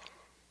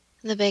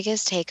 The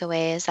biggest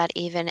takeaway is that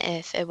even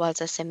if it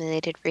was a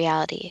simulated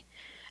reality,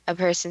 a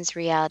person's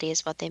reality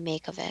is what they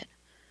make of it.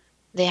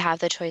 They have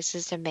the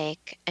choices to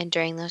make, and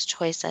during those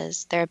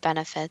choices, there are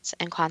benefits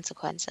and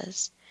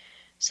consequences.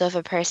 So if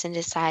a person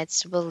decides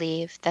to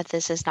believe that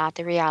this is not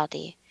the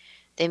reality,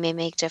 they may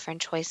make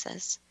different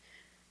choices.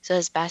 So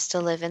it's best to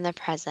live in the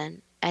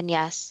present, and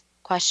yes,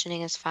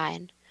 questioning is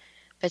fine,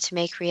 but to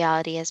make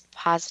reality as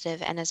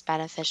positive and as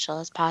beneficial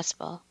as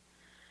possible.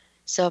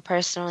 So a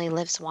person only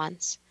lives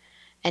once,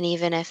 and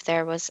even if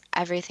there was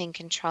everything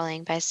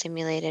controlling by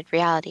simulated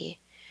reality,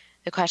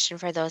 the question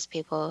for those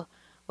people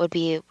would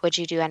be, would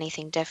you do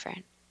anything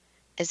different?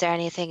 Is there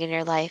anything in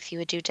your life you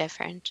would do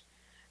different?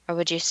 Or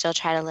would you still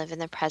try to live in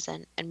the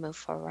present and move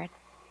forward?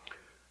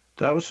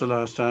 That was the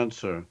last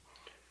answer.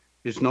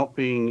 Is not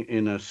being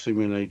in a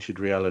simulated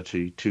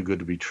reality too good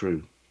to be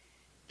true?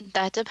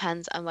 That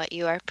depends on what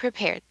you are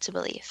prepared to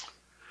believe.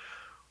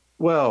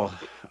 Well,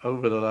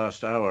 over the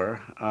last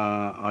hour,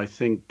 I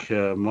think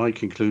my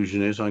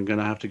conclusion is I'm going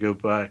to have to go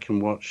back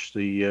and watch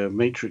the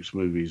Matrix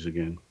movies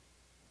again.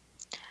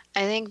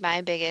 I think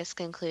my biggest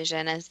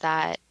conclusion is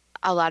that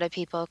a lot of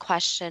people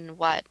question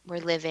what we're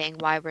living,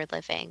 why we're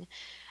living,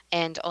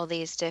 and all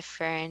these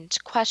different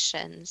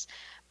questions.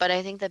 But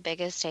I think the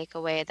biggest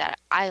takeaway that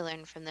I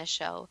learned from this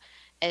show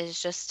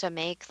is just to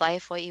make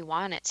life what you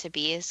want it to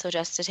be. So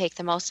just to take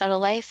the most out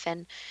of life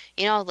and,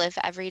 live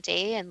every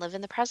day and live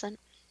in the present.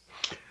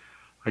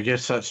 I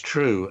guess that's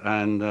true.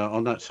 And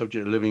on that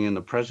subject of living in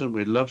the present,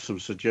 we'd love some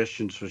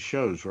suggestions for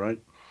shows, right?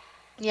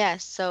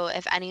 Yes, so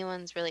if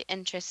anyone's really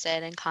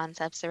interested in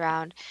concepts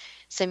around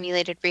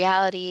simulated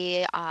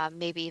reality,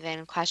 maybe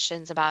even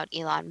questions about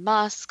Elon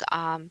Musk,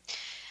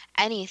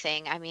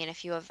 anything,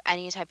 if you have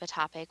any type of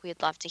topic,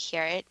 we'd love to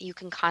hear it. You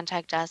can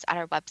contact us at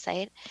our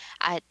website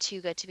at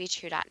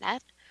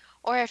toogoodtobetrue.net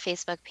or our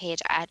Facebook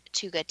page at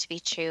Too Good to Be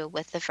True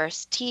with the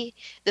first T.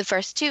 The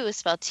first two is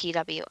spelled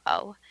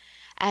TWO.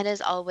 And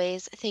as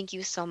always, thank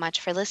you so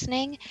much for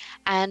listening,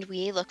 and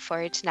we look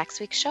forward to next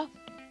week's show.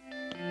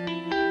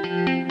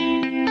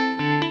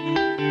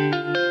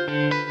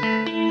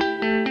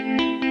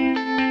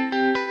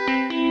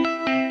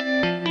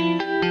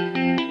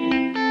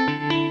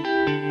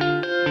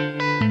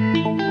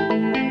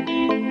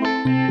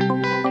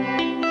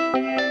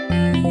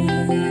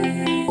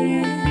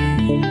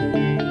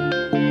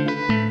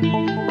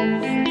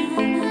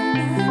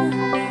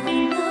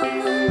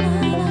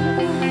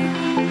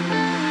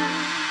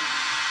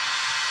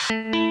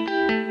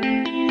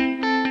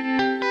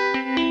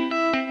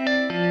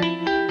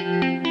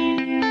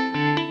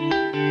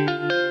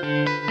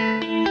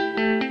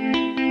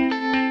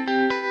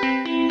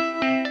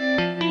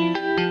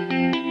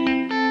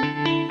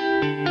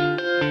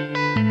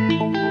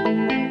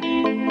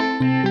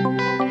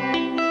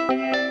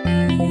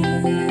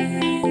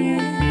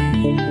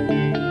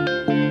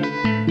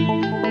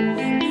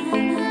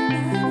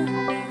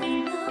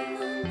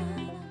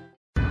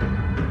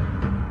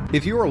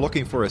 If you are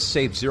looking for a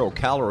safe,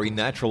 zero-calorie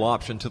natural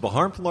option to the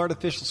harmful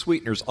artificial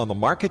sweeteners on the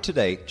market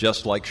today,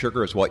 Just Like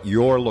Sugar is what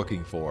you're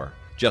looking for.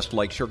 Just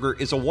Like Sugar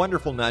is a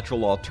wonderful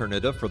natural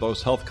alternative for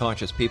those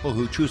health-conscious people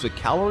who choose a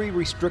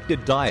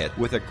calorie-restricted diet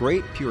with a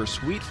great, pure,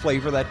 sweet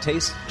flavor that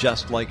tastes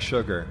just like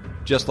sugar.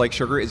 Just Like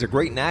Sugar is a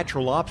great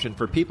natural option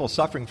for people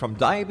suffering from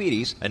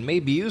diabetes and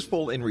may be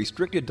useful in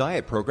restricted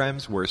diet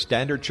programs where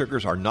standard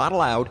sugars are not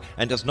allowed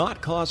and does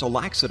not cause a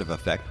laxative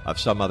effect of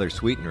some other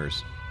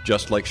sweeteners.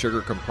 Just Like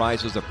Sugar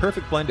comprises a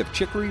perfect blend of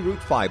chicory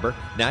root fiber,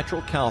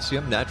 natural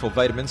calcium, natural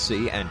vitamin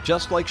C, and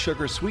Just Like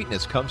Sugar's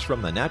sweetness comes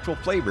from the natural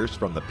flavors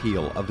from the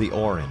peel of the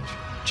orange.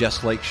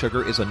 Just Like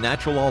Sugar is a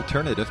natural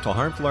alternative to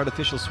harmful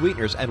artificial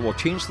sweeteners and will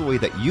change the way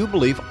that you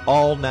believe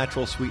all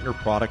natural sweetener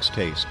products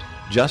taste.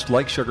 Just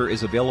Like Sugar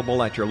is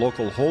available at your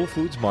local Whole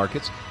Foods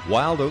markets,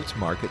 Wild Oats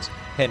markets,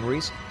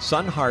 Henry's,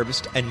 Sun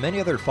Harvest, and many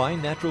other fine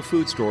natural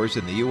food stores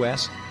in the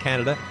U.S.,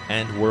 Canada,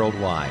 and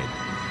worldwide.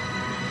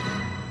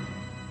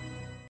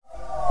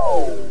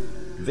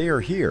 They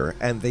are here,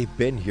 and they've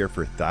been here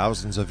for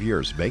thousands of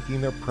years, making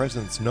their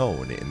presence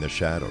known in the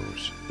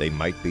shadows. They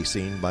might be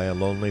seen by a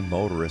lonely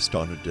motorist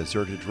on a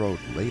deserted road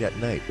late at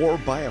night, or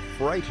by a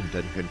frightened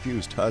and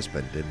confused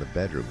husband in the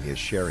bedroom he is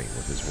sharing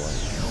with his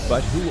wife.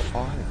 But who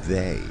are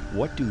they?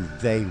 What do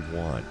they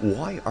want?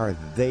 Why are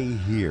they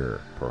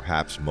here?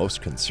 Perhaps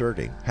most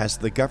concerning, has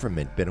the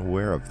government been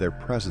aware of their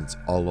presence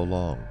all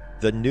along?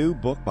 The new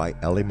book by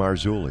L.A.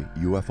 Marzulli,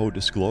 UFO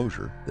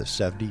Disclosure, the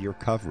 70-year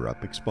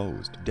cover-up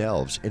exposed,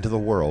 delves into the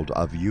world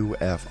of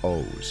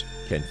UFOs.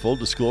 Can full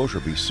disclosure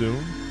be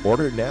soon?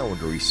 Order now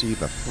and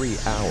receive a free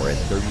hour and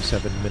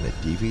 37-minute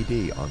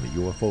DVD on the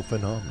UFO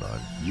phenomenon.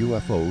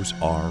 UFOs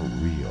are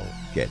real.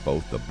 Get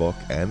both the book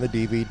and the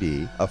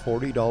DVD, a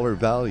 $40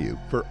 value,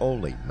 for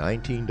only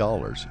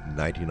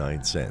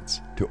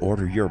 $19.99. To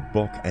order your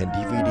book and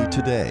DVD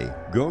today,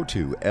 go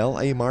to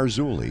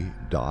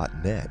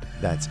lamarzulli.net.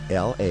 That's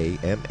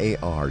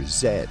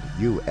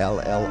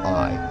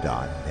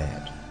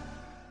LAMARZULLI.net.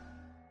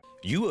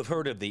 You have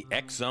heard of the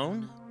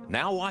X-Zone?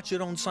 Now watch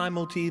it on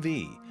Simul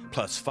TV,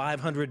 plus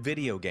 500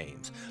 video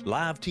games,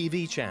 live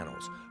TV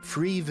channels,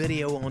 free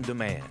video on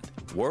demand,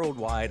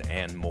 worldwide,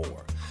 and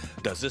more.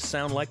 Does this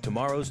sound like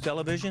tomorrow's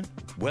television?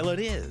 Well, it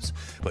is,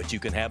 but you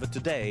can have it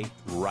today,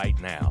 right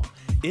now.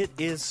 It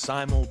is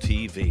Simul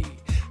TV.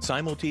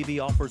 Simul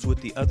TV offers what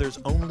the others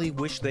only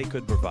wish they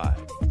could provide.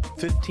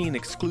 15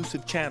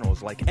 exclusive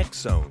channels like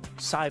X-Zone,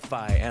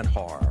 sci-fi, and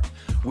horror.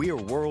 We are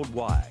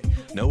worldwide.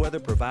 No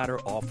other provider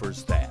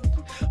offers that.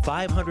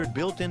 500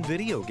 built-in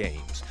video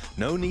games.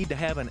 No need to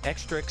have an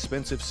extra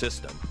expensive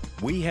system.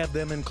 We have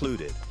them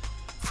included.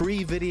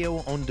 Free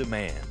video on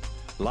demand.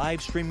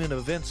 Live streaming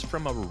events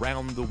from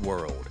around the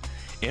world,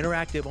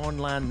 interactive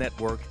online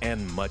network,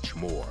 and much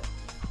more.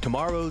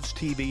 Tomorrow's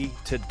TV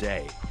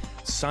today.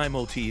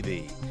 Simul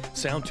TV.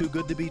 Sound too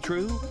good to be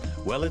true?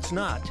 Well, it's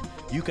not.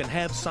 You can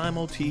have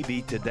Simul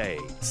TV today.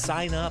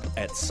 Sign up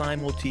at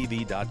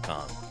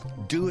simultv.com.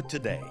 Do it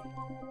today.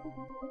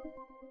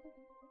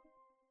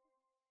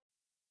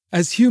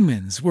 As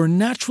humans, we're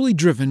naturally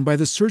driven by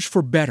the search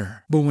for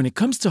better. But when it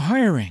comes to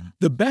hiring,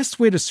 the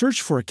best way to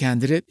search for a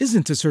candidate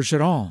isn't to search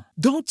at all.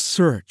 Don't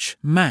search,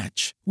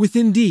 match with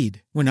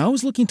Indeed. When I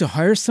was looking to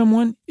hire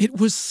someone, it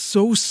was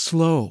so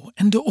slow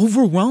and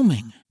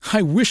overwhelming.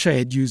 I wish I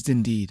had used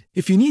Indeed.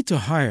 If you need to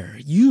hire,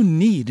 you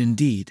need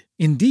Indeed.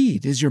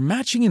 Indeed is your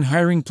matching and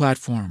hiring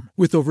platform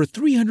with over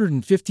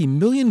 350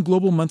 million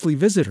global monthly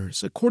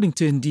visitors, according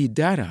to Indeed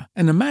data,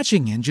 and a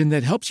matching engine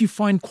that helps you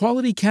find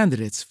quality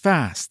candidates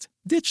fast.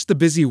 Ditch the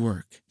busy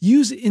work.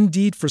 Use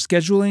Indeed for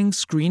scheduling,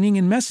 screening,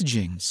 and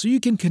messaging so you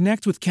can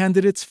connect with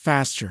candidates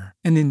faster.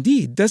 And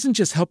Indeed doesn't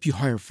just help you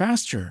hire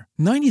faster.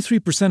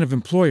 93% of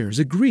employers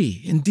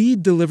agree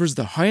Indeed delivers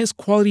the highest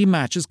quality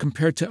matches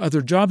compared to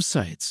other job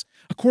sites,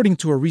 according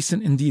to a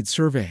recent Indeed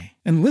survey.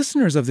 And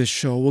listeners of this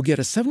show will get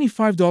a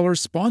 $75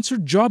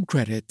 sponsored job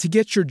credit to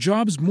get your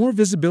jobs more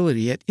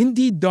visibility at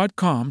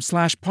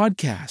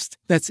Indeed.com/podcast.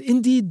 That's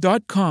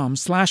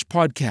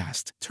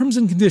Indeed.com/podcast. Terms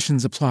and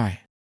conditions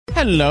apply.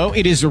 Hello,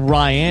 it is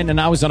Ryan,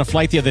 and I was on a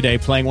flight the other day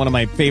playing one of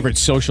my favorite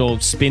social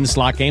spin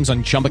slot games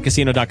on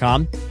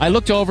ChumbaCasino.com. I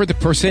looked over at the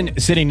person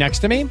sitting next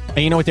to me, and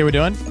you know what they were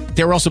doing?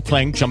 They were also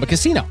playing Chumba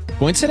Casino.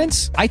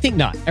 Coincidence? I think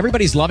not.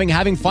 Everybody's loving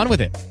having fun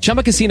with it.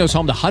 Chumba Casino is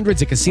home to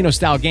hundreds of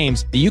casino-style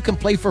games that you can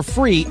play for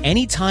free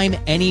anytime,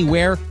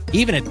 anywhere,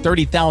 even at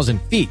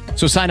 30,000 feet.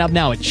 So sign up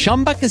now at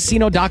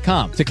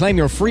ChumbaCasino.com to claim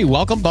your free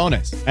welcome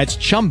bonus. That's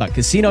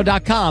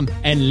ChumbaCasino.com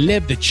and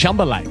live the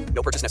Chumba life.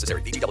 No purchase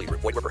necessary. VGW.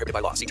 Void where prohibited by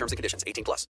law. See terms and conditions. 18+.